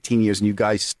on 18 years, and you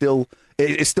guys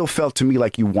it still felt to me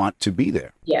like you want to be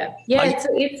there. Yeah,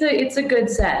 it's a good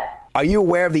set. Are you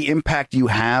aware of the impact you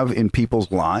have in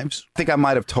people's lives? I think I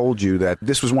might have told you that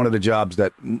this was one of the jobs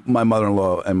that my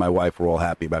mother-in-law and my wife were all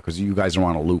happy about because you guys are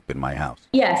on a loop in my house.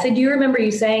 Yes, I do remember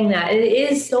you saying that. It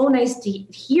is so nice to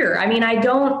hear. I mean, I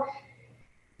don't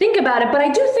think about it, but I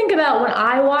do think about when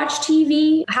I watch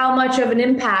TV, how much of an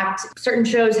impact certain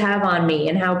shows have on me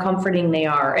and how comforting they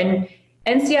are. And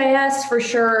NCIS for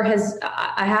sure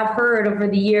I have heard over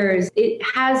the years, it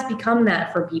has become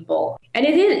that for people. And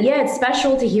it is, it's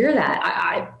special to hear that.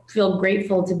 I feel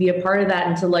grateful to be a part of that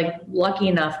and to lucky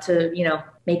enough to,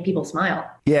 make people smile.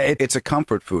 Yeah, it's a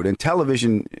comfort food. And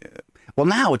television, well,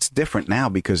 now it's different now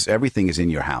because everything is in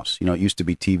your house. It used to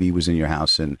be TV was in your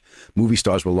house and movie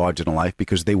stars were larger than life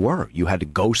because they were. You had to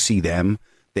go see them.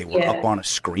 They were up on a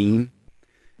screen.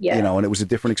 Yeah. And it was a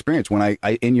different experience. When I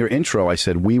in your intro, I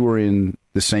said we were in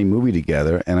the same movie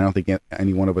together, and I don't think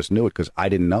any one of us knew it because I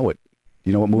didn't know it.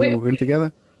 You know what movie we were in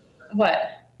together? What?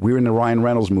 We were in the Ryan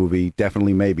Reynolds movie,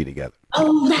 Definitely Maybe, together.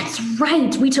 Oh, that's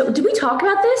right. Did we talk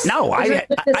about this? No,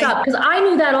 because I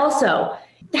knew that also.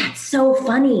 That's so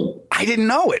funny. I didn't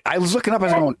know it. I was looking up. I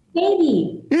was going,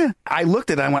 baby. Yeah. I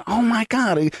looked at it. I went, oh my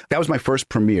God. That was my first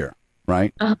premiere,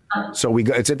 right? Uh-huh. So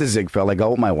it's at the Ziegfeld. I go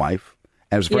with my wife.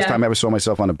 And it was the first time I ever saw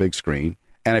myself on a big screen.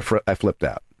 And I flipped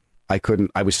out. I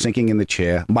was sinking in the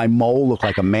chair. My mole looked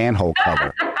like a manhole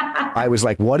cover. I was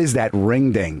like, what is that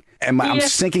ring ding? And I'm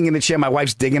sinking in the chair. My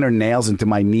wife's digging her nails into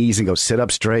my knees and goes, sit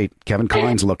up straight. Kevin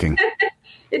Kline's looking.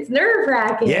 It's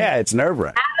nerve-wracking. Yeah, it's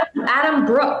nerve-wracking. Adam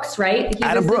Brooks, right?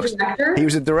 Adam Brooks. He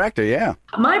was a director, yeah.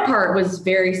 My part was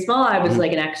very small. I was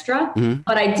like an extra. Mm-hmm.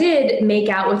 But I did make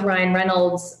out with Ryan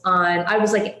Reynolds I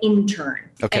was like an intern.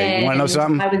 Okay, you want to know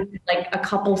something? I was like a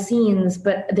couple scenes,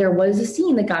 but there was a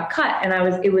scene that got cut.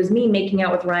 And it was me making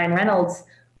out with Ryan Reynolds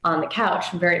on the couch.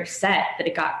 I'm very upset that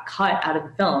it got cut out of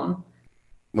the film.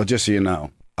 Well, just so you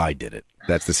know, I did it.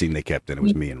 That's the scene they kept in. It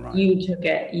was me and Ryan. You took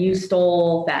it. You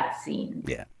stole that scene.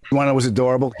 Yeah. You want to know what was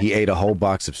adorable? He ate a whole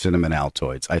box of cinnamon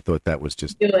Altoids. I thought that was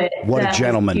just... Do it. What a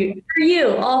gentleman. For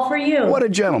you. All for you. What a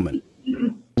gentleman.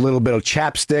 A little bit of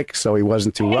chapstick so he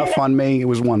wasn't too rough on me. It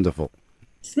was wonderful.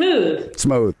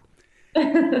 Smooth.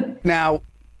 Now,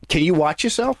 can you watch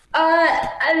yourself?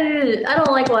 I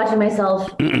don't like watching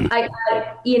myself.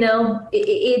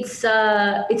 It's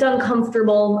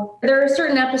uncomfortable. There are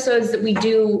certain episodes that we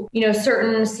do,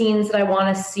 certain scenes that I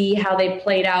want to see how they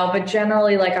played out. But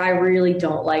generally, I really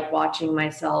don't like watching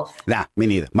myself. Nah, me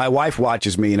neither. My wife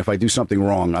watches me, and if I do something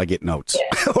wrong, I get notes.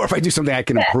 Yeah. Or if I do something I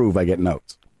can improve, I get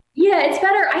notes. Yeah, it's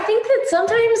better. I think that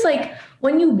sometimes,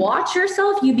 when you watch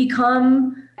yourself, you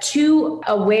become too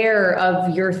aware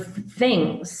of your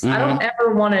things. Mm-hmm. I don't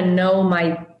ever want to know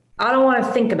I don't want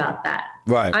to think about that.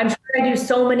 Right. I'm sure I do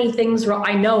so many things wrong.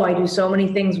 I know I do so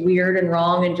many things weird and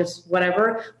wrong and just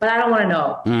whatever, but I don't want to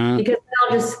know because I'll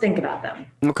just think about them.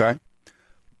 Okay.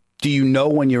 Do you know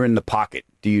when you're in the pocket?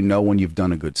 Do you know when you've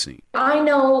done a good scene? I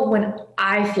know when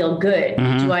I feel good.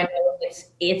 Mm-hmm. Do I know if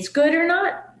it's good or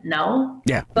not? No.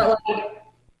 Yeah. But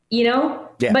yeah.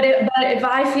 But if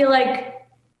I feel like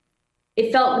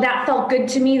that felt good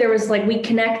to me, there was we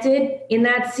connected in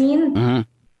that scene. Mm-hmm.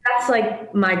 That's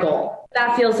my goal.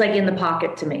 That feels in the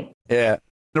pocket to me. Yeah.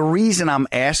 The reason I'm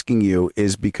asking you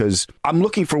is because I'm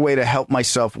looking for a way to help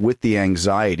myself with the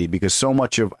anxiety because so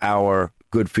much of our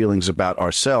good feelings about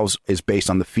ourselves is based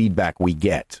on the feedback we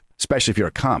get, especially if you're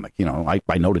a comic. I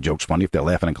know the joke's funny if they're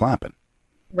laughing and clapping.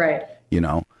 Right.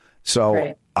 So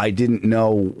right. I didn't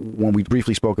know when we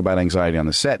briefly spoke about anxiety on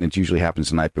the set, and it usually happens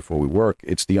the night before we work,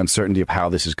 it's the uncertainty of how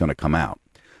this is going to come out.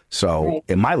 So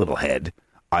in my little head,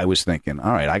 I was thinking,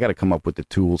 all right, I got to come up with the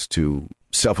tools to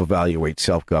self-evaluate,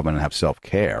 self-govern, and have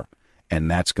self-care.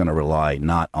 And that's going to rely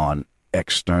not on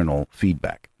external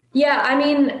feedback. Yeah, I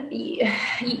mean,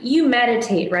 you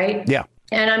meditate, right? Yeah.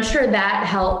 And I'm sure that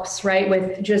helps, right?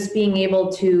 With just being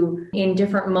able to, in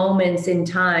different moments in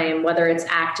time, whether it's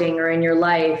acting or in your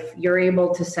life, you're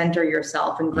able to center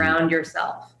yourself and ground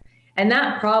yourself. And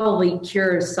that probably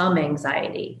cures some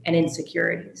anxiety and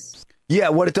insecurities. Yeah,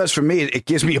 what it does for me, it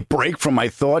gives me a break from my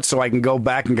thoughts so I can go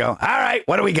back and go, all right,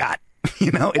 what do we got?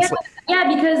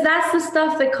 Because that's the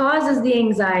stuff that causes the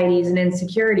anxieties and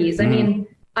insecurities. I mean,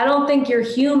 I don't think you're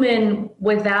human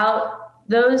without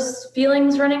those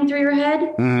feelings running through your head.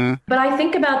 Mm-hmm. But I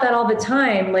think about that all the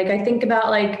time. I think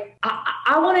about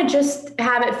I want to just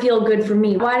have it feel good for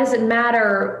me. Why does it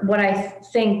matter what I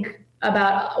think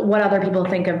about what other people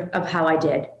think of how I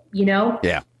did?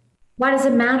 Yeah. Why does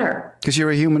it matter? Because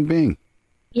you're a human being.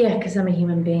 Yeah, because I'm a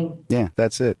human being. Yeah,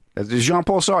 that's it. That's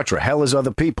Jean-Paul Sartre. Hell is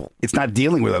other people. It's not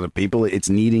dealing with other people. It's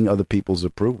needing other people's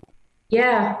approval.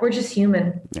 Yeah, we're just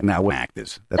human. And now we're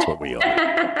actors. That's what we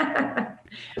are.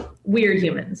 weird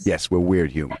humans. Yes, we're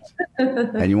weird humans.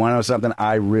 And you want to know something?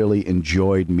 I really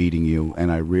enjoyed meeting you,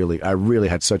 and I really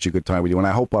had such a good time with you, and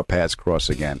I hope our paths cross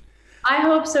again. I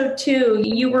hope so too.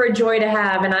 You were a joy to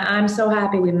have, and I'm so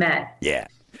happy we met. Yeah.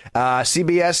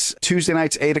 CBS, Tuesday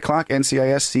nights, 8 o'clock,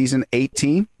 NCIS season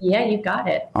 18. Yeah, you got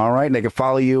it. All right. And they can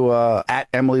follow you at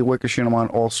Emily Wickersham on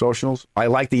all socials. I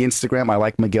like the Instagram. I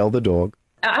like Miguel the dog.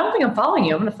 I don't think I'm following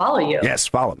you. I'm going to follow you. Yes,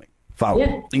 follow me. Follow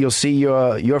me. You'll see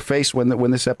your face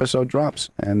when this episode drops.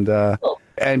 And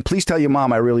and please tell your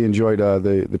mom I really enjoyed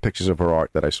the pictures of her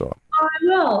art that I saw.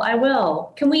 I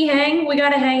will. Can we hang? We got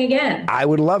to hang again. I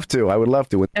would love to.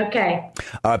 Okay.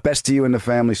 Best to you and the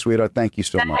family, sweetheart. Thank you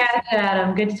so much. Gotcha,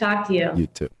 Adam. Good to talk to you. You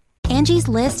too. Angie's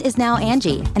List is now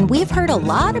Angie, and we've heard a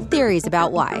lot of theories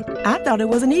about why. I thought it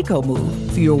was an eco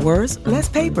move. Fewer words, less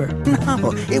paper.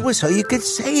 No, it was so you could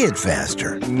say it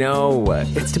faster. No,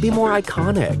 it's to be more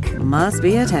iconic. Must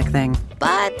be a tech thing.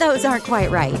 But those aren't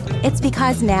quite right. It's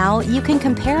because now you can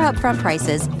compare upfront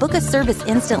prices, book a service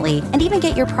instantly, and even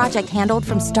get your project handled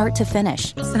from start to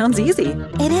finish. Sounds easy.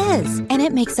 It is, and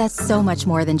it makes us so much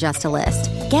more than just a list.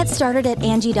 Get started at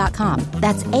Angie.com.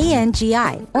 That's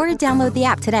ANGI, or download the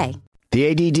app today. The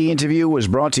ADD interview was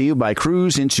brought to you by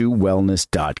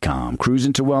cruisintowellness.com.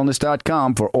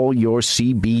 Cruisintowellness.com for all your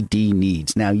CBD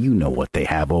needs. Now, you know what they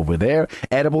have over there.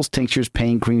 Edibles, tinctures,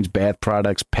 pain creams, bath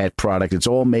products, pet products. It's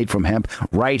all made from hemp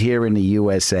right here in the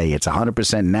USA. It's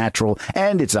 100% natural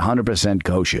and it's 100%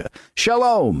 kosher.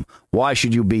 Shalom. Why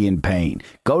should you be in pain?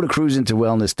 Go to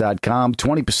cruisintowellness.com.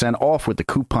 20% off with the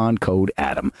coupon code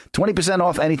ADAM. 20%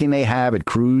 off anything they have at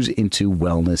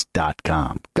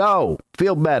cruisintowellness.com. Go.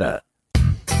 Feel better.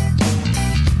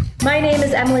 My name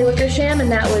is Emily Wickersham,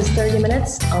 and that was 30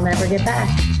 minutes I'll never get back.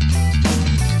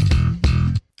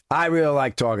 I really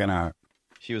like talking to her.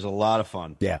 She was a lot of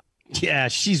fun. Yeah. Yeah,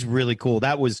 she's really cool.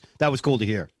 That was cool to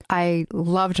hear. I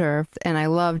loved her, and I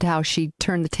loved how she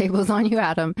turned the tables on you,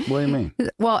 Adam. What do you mean?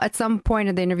 Well, at some point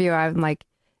in the interview, I'm like,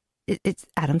 it's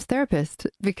Adam's therapist,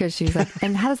 because she's like,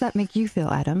 and how does that make you feel,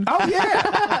 Adam? Oh,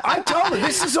 yeah. I told her,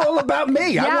 this is all about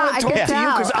me. I want to talk to you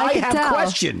because I have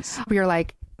questions. You're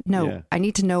like, no, I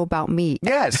need to know about me.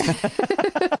 Yes.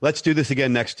 Let's do this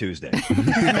again next Tuesday.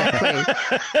 Exactly.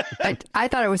 I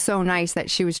thought it was so nice that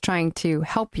she was trying to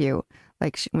help you,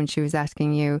 like when she was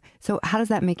asking you, so how does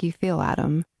that make you feel,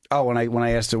 Adam? Oh, when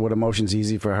I asked her what emotion's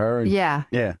easy for her. And, yeah.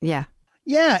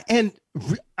 And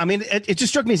I mean, it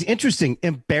just struck me as interesting.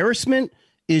 Embarrassment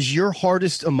is your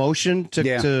hardest emotion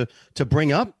to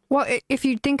bring up. Well, if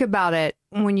you think about it,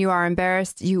 when you are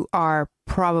embarrassed, you are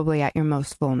probably at your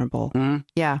most vulnerable. Mm-hmm.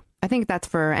 Yeah. I think that's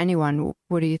for anyone.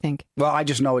 What do you think? Well, I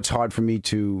just know it's hard for me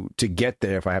to get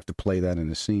there if I have to play that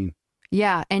in a scene.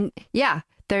 Yeah. And yeah,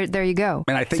 there you go.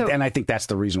 And I think that's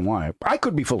the reason why. I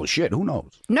could be full of shit. Who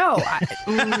knows? No,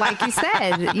 like you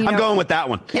said, I'm going with that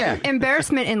one. Yeah.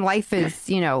 Embarrassment in life is,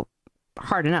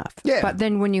 hard enough. Yeah. But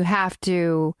then when you have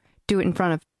to do it in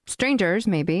front of strangers,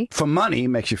 maybe. For money,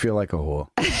 makes you feel like a whore.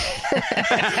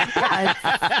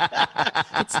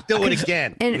 Do it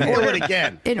again.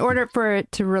 In order for it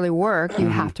to really work, you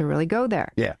have to really go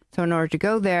there. Yeah. So in order to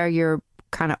go there, you're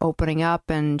kind of opening up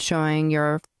and showing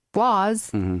your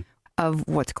flaws of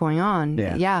what's going on.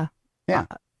 Yeah.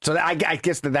 So I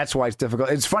guess that's why it's difficult.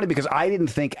 It's funny because I didn't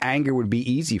think anger would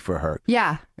be easy for her.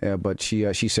 Yeah. But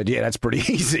she said, yeah, that's pretty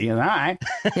easy. And all right.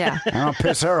 Yeah. I'll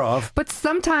piss her off. But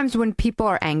sometimes when people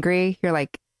are angry, you're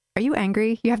like, are you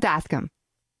angry? You have to ask them.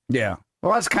 Yeah.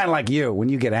 Well, that's kind of like you when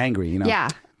you get angry, Yeah.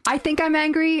 I think I'm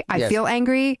angry. I feel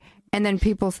angry. And then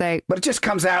people say, but it just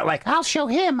comes out like, I'll show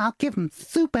him. I'll give him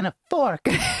soup and a fork.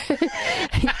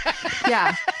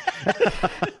 Yeah.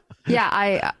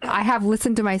 Yeah, I have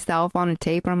listened to myself on a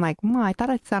tape, and I'm like, I thought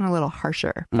I'd sound a little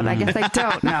harsher, but I guess I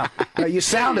don't. No, you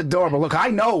sound adorable. Look, I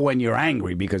know when you're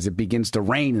angry because it begins to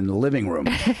rain in the living room.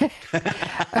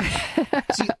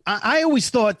 See, I always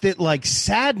thought that like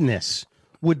sadness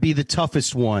would be the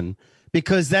toughest one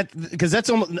because that's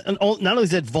almost, not only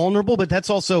is that vulnerable, but that's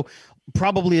also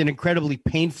probably an incredibly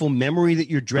painful memory that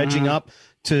you're dredging up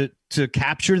to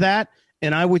capture that.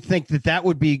 And I would think that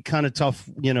would be kind of tough,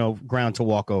 ground to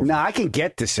walk over. No, I can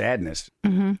get to sadness.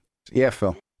 Mm-hmm. Yeah,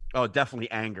 Phil. Oh,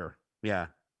 definitely anger. Yeah.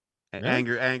 Really?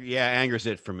 Anger. Yeah, anger's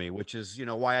it for me, which is,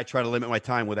 why I try to limit my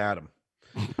time with Adam.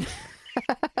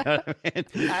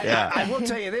 I will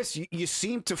tell you this. You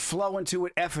seem to flow into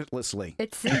it effortlessly.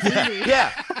 It's easy.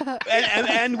 Yeah.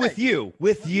 And with you.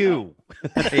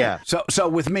 Yeah. So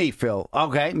with me, Phil,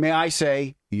 okay, may I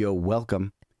say you're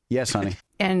welcome. Yes, honey.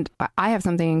 And I have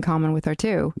something in common with her,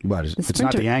 too. What is it? It's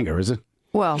not the anger, is it?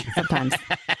 Well, sometimes.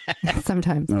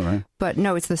 Sometimes. All right. But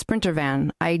no, it's the Sprinter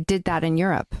van. I did that in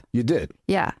Europe. You did?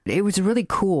 Yeah. It was really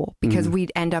cool because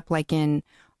we'd end up like in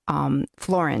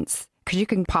Florence, because you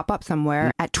can pop up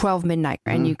somewhere at 12 midnight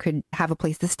and you could have a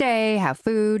place to stay, have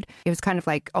food. It was kind of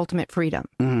like ultimate freedom.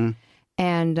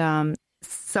 And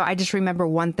so I just remember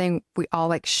one thing. We all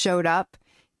like showed up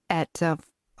at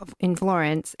in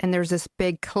Florence, and there's this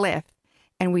big cliff,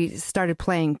 and we started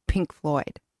playing Pink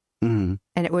Floyd. And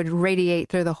it would radiate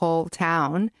through the whole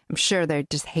town. I'm sure they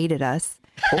just hated us.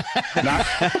 Not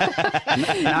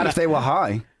if they were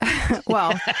high.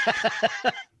 Well,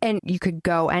 and you could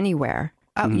go anywhere.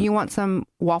 You want some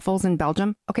waffles in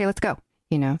Belgium? Okay, let's go.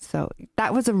 You know, so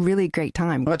that was a really great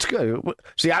time. That's good.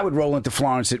 See, I would roll into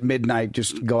Florence at midnight,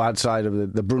 just go outside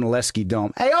of the Brunelleschi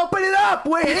Dome. Hey, open it up!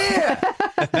 We're here!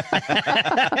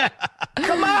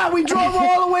 Come on, we drove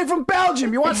all the way from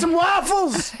Belgium. You want some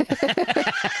waffles?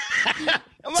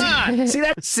 Come on.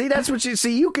 See, that's what you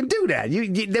see. You can do that.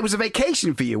 There was a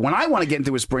vacation for you. When I want to get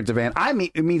into a Sprinter van,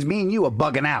 it means me and you are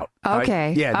bugging out. Okay.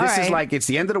 Right? Yeah, this is like, it's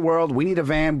the end of the world. We need a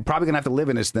van. We're probably going to have to live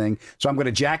in this thing. So I'm going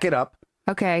to jack it up.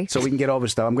 Okay. So we can get over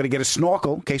stuff. I'm going to get a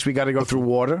snorkel in case we got to go through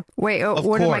water. Wait,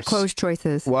 what are my clothes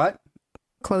choices? What?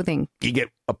 Clothing. You get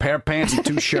a pair of pants and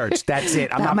 2 shirts. That's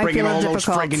it. I'm not bringing all those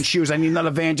friggin' shoes. I need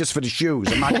another van just for the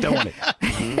shoes. I'm not doing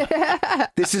it.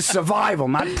 This is survival,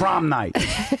 not prom night.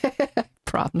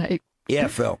 Prom night. Yeah,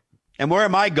 Phil. And where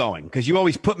am I going? Because you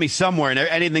always put me somewhere in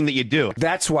anything that you do.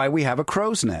 That's why we have a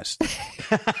crow's nest.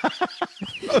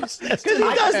 Because he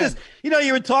does this. You know,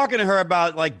 you were talking to her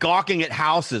about like gawking at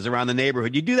houses around the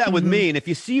neighborhood. You do that with me. And if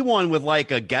you see one with like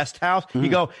a guest house, you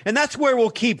go, and that's where we'll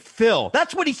keep Phil.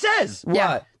 That's what he says.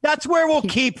 What? That's where we'll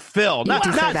keep Phil. Not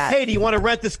that. Hey, do you want to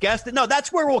rent this guest? No,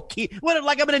 that's where we'll keep.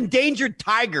 Like I'm an endangered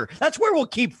tiger. That's where we'll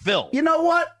keep Phil. You know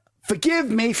what? Forgive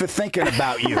me for thinking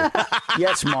about you.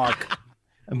 Yes, Mark.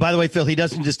 And by the way, Phil, he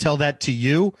doesn't just tell that to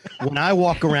you. When I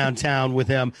walk around town with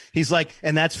him, he's like,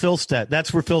 and that's Phil's step.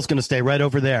 That's where Phil's going to stay, right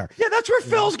over there. Yeah, that's where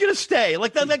Phil's going to stay.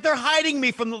 Like they're hiding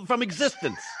me from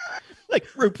existence. Like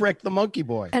Ruprecht the monkey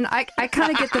boy. And I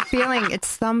kind of get the feeling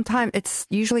it's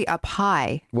usually up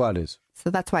high. What is? So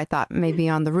that's why I thought maybe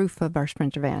on the roof of our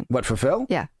Sprinter van. What, for Phil?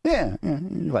 Yeah. Yeah,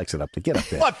 he likes it up there. Get up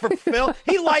there. What, for Phil?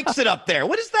 He likes it up there.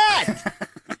 What is that?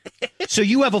 So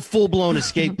you have a full-blown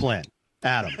escape plan,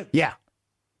 Adam. Yeah.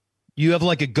 You have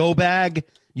like a go bag.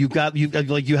 You have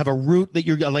a route that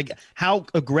you're like. How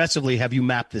aggressively have you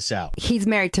mapped this out? He's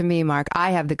married to me, Mark.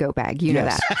 I have the go bag. You know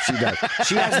that. She does.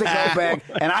 She has the go bag,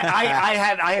 and I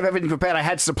have everything prepared. I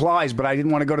had supplies, but I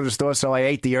didn't want to go to the store, so I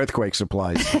ate the earthquake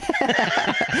supplies.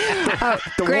 The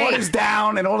water's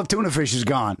down, and all the tuna fish is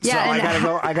gone. Yeah,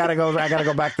 so I gotta go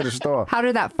back to the store. How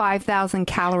did that 5,000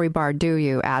 calorie bar do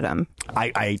you, Adam?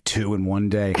 I ate 2 in one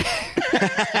day.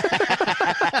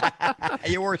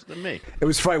 You're worse than me. It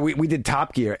was funny. We did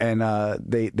Top Gear, and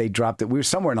they dropped it. We were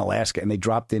somewhere in Alaska, and they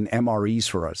dropped in MREs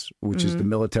for us, which is the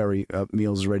military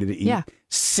meals ready to eat. Yeah.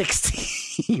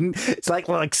 16. It's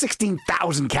like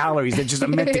 16,000 calories. They're just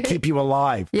meant to keep you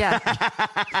alive. Yeah.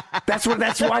 That's why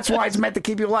it's meant to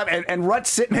keep you alive. And Rut's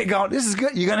sitting there going, "This is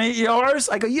good. You gonna eat yours?"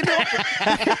 I go, "You know."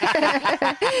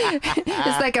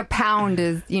 It's like a pound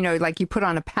is, like you put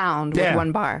on a pound with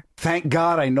one bar. Thank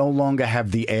God I no longer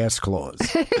have the ass clause.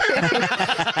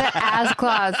 The ass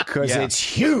clause. Because it's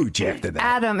huge after that.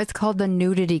 Adam, it's called the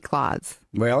nudity clause.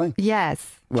 Really?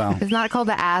 Yes. Well, it's not called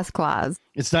the ass clause.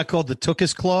 It's not called the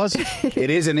tuchus clause? It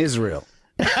is in Israel.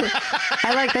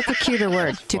 That's a cuter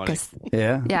word. Tuchus.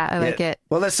 Yeah? Yeah, I like it.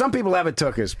 Well, there's some people have a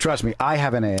tuchus. Trust me, I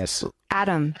have an ass.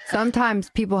 Adam, sometimes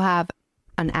people have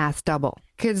an ass double.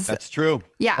 That's true.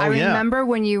 Yeah, I remember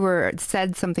when you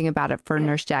said something about it for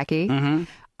Nurse Jackie. Mm-hmm.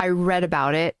 I read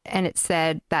about it, and it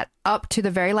said that up to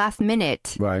the very last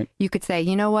minute, you could say,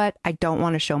 you know what? I don't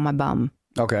want to show my bum.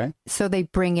 Okay. So they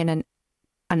bring in an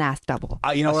ass double.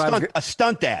 A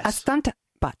stunt ass. A stunt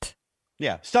butt.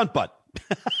 Yeah, stunt butt.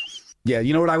 Yeah,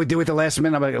 you know what I would do at the last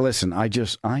minute? I'm like, listen, I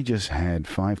just had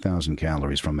 5,000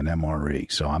 calories from an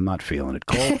MRE, so I'm not feeling it.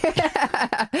 Call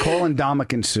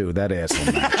Indomitian Sue, that asshole.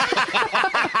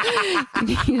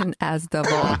 You need an ass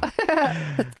double.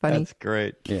 That's funny. That's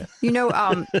great. Yeah.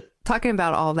 Talking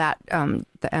about all that,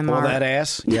 the MR. All that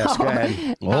ass? Yes, go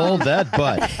ahead. All that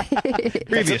butt.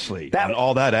 Previously, on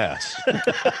all that ass.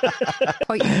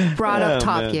 Oh, you brought up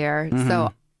Top Gear. Mm-hmm.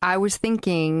 So I was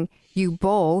thinking you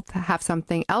both have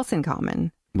something else in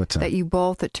common. What's that? That you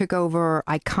both took over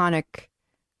iconic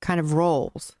kind of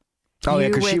roles. Oh, yeah,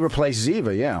 because she replaced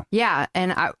Ziva, yeah. Yeah,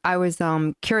 and I was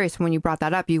curious when you brought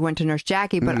that up. You went to Nurse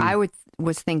Jackie, but I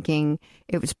was thinking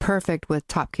it was perfect with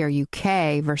Top Gear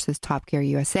UK versus Top Gear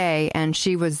USA, and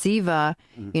she was Ziva,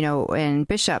 and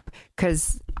Bishop,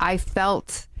 because I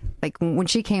felt like when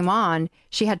she came on,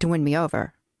 she had to win me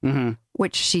over,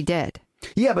 which she did.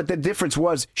 Yeah, but the difference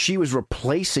was she was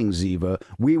replacing Ziva.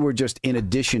 We were just in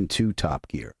addition to Top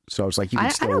Gear. So it's like you can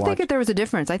still I don't watch. think that there was a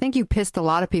difference. I think you pissed a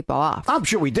lot of people off. I'm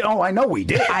sure we did. Oh, I know we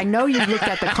did. I know you looked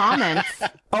at the comments.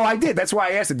 Oh, I did. That's why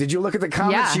I asked it. Did you look at the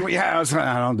comments? Yeah. I was like,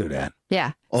 I don't do that.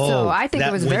 Yeah. Oh, so I think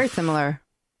it was very similar.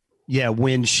 Yeah,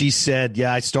 when she said,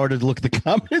 I started to look at the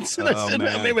comments and I said,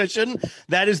 no, maybe I shouldn't.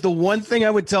 That is the one thing I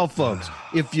would tell folks.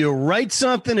 If you write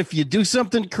something, if you do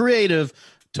something creative,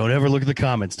 don't ever look at the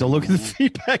comments. Don't look at the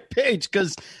feedback page,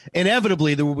 because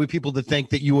inevitably there will be people that think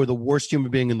that you are the worst human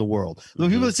being in the world. There will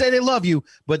be people that say they love you,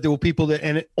 but there will be people that,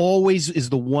 and it always is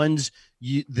the ones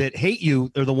that hate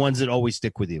you are the ones that always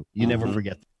stick with you. You never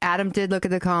forget. Adam did look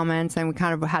at the comments, and we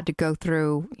kind of had to go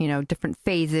through, different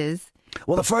phases.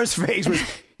 Well, the first phase was,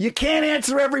 you can't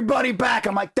answer everybody back.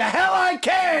 I'm like, the hell I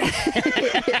can.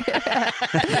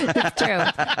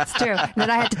 It's true. And then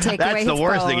I had to take away his That's the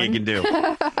worst phone. thing you can do.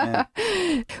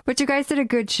 But you guys did a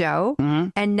good show,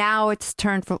 and now it's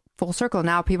turned full circle.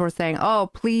 Now people are saying, "Oh,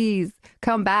 please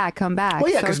come back." Well,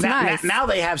 yeah, because so now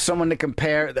they have someone to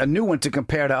compare, a new one to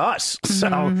compare to us. So,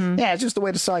 yeah, it's just the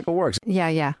way the cycle works.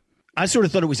 Yeah. I sort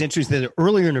of thought it was interesting that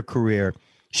earlier in her career,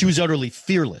 she was utterly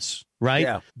fearless, right?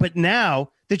 Yeah. But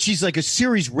now that she's like a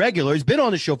series regular, has been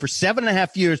on the show for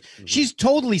 7.5 years, she's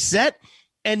totally set,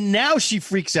 and now she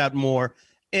freaks out more.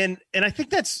 And I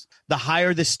think that's the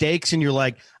higher the stakes, and you're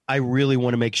like, I really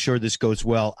want to make sure this goes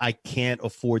well. I can't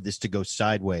afford this to go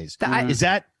sideways. Do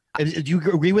you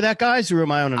agree with that, guys, or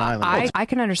am I on an island? I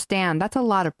can understand. That's a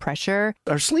lot of pressure.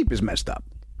 Our sleep is messed up.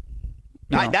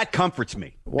 That comforts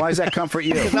me. Why does that comfort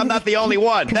you? Because I'm not the only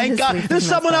one. Thank God. There's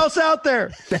someone else out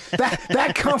there.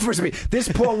 That comforts me. This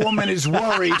poor woman is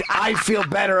worried. I feel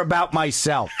better about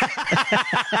myself.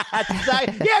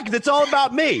 Yeah, because it's all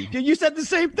about me. You said the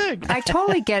same thing. I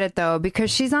totally get it, though,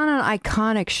 because she's on an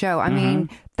iconic show. I mean,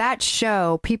 that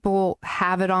show, people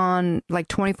have it on like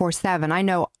 24/7. I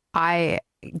know I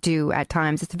do at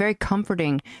times. It's very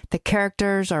comforting. The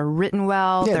characters are written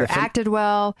well. They're acted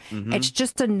well. It's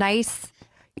just a nice...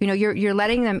 you're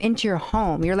letting them into your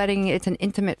home. It's an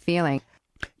intimate feeling.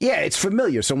 Yeah, it's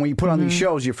familiar. So when you put on these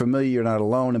shows, you're familiar. You're not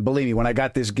alone. And believe me, when I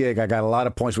got this gig, I got a lot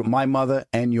of points with my mother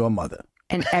and your mother.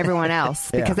 And everyone else.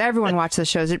 Because everyone watches the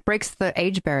shows. It breaks the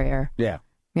age barrier. Yeah.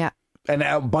 Yeah. And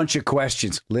a bunch of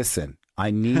questions. Listen, I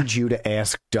need you to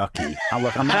ask Ducky.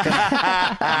 I'm not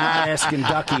asking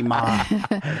Ducky, Mom.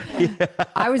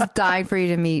 I was dying for you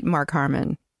to meet Mark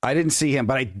Harmon. I didn't see him,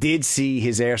 but I did see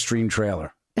his Airstream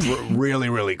trailer. Really,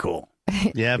 really cool.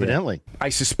 Yeah, evidently. I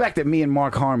suspect that me and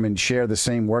Mark Harmon share the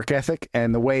same work ethic,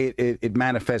 and the way it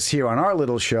manifests here on our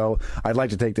little show, I'd like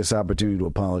to take this opportunity to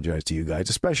apologize to you guys,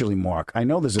 especially Mark. I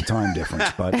know there's a time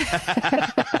difference, but...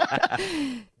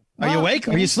 Are you awake?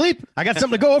 Are you asleep? I got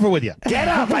something to go over with you. Get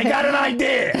up! I got an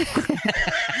idea!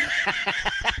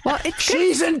 Well,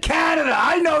 she's in Canada.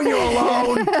 I know you're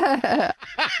alone.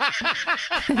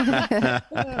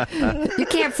 You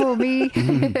can't fool me.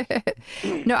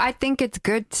 No, I think it's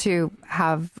good to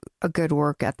have a good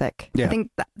work ethic. Yeah. I think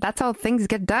that's how things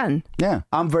get done. Yeah.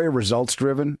 I'm very results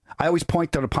driven. I always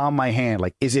point to the palm of my hand.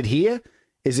 Like, is it here?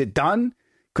 Is it done?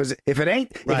 Because if it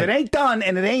ain't done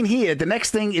and it ain't here, the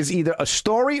next thing is either a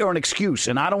story or an excuse,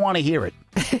 and I don't want to hear it.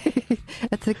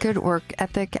 That's a good work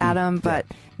ethic, Adam, but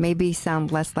maybe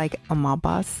sound less like a mob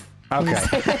boss. Okay.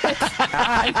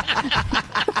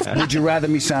 Would you rather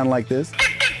me sound like this?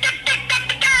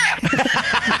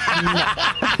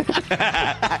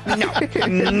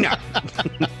 No.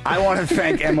 I want to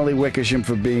thank Emily Wickersham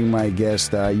for being my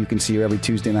guest. You can see her every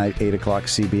Tuesday night, 8 o'clock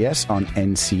CBS on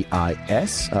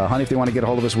NCIS. Honey, if they want to get a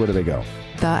hold of us, where do they go?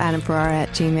 The Adam Ferrara at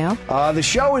Gmail. The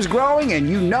show is growing, and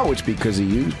you know it's because of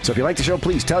you. So if you like the show,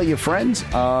 please tell your friends.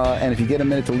 And if you get a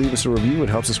minute to leave us a review, it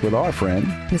helps us with our friend,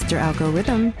 Mr.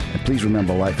 Algorithm. And please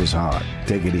remember, life is hard.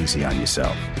 Take it easy on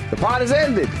yourself. The pod has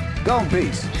ended. Go in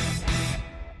peace.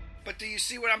 But do you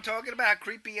see what I'm talking about? How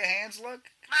creepy your hands look?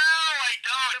 No, I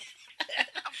don't. I'm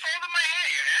folding my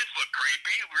hands. Your hands look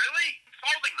creepy. Really?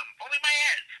 Folding them. Folding my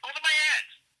hands. Folding my hands.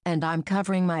 And I'm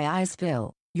covering my eyes,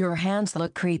 Phil. Your hands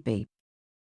look creepy.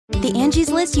 The Angie's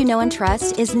List you know and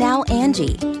trust is now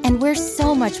Angie, and we're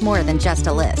so much more than just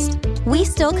a list. We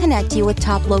still connect you with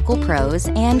top local pros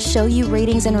and show you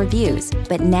ratings and reviews,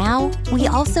 but now we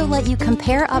also let you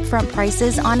compare upfront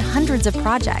prices on hundreds of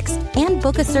projects and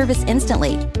book a service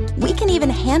instantly. We can even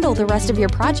handle the rest of your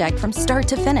project from start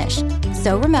to finish.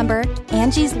 So remember,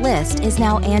 Angie's List is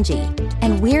now Angie,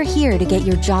 and we're here to get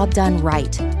your job done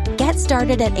right. Get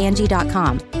started at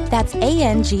Angie.com. That's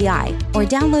ANGI, or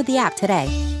download the app today.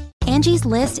 Angie's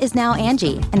List is now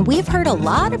Angie, and we've heard a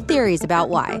lot of theories about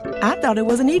why. I thought it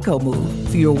was an eco move.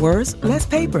 Fewer words, less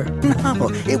paper. No,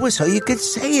 it was so you could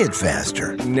say it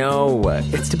faster. No,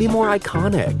 it's to be more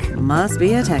iconic. Must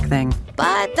be a tech thing.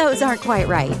 But those aren't quite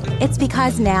right. It's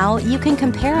because now you can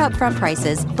compare upfront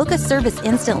prices, book a service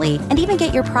instantly, and even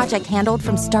get your project handled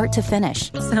from start to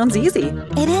finish. Sounds easy.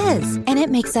 It is, and it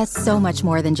makes us so much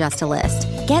more than just a list.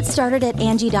 Get started at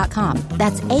Angie.com.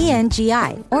 That's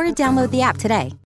ANGI, or download the app today.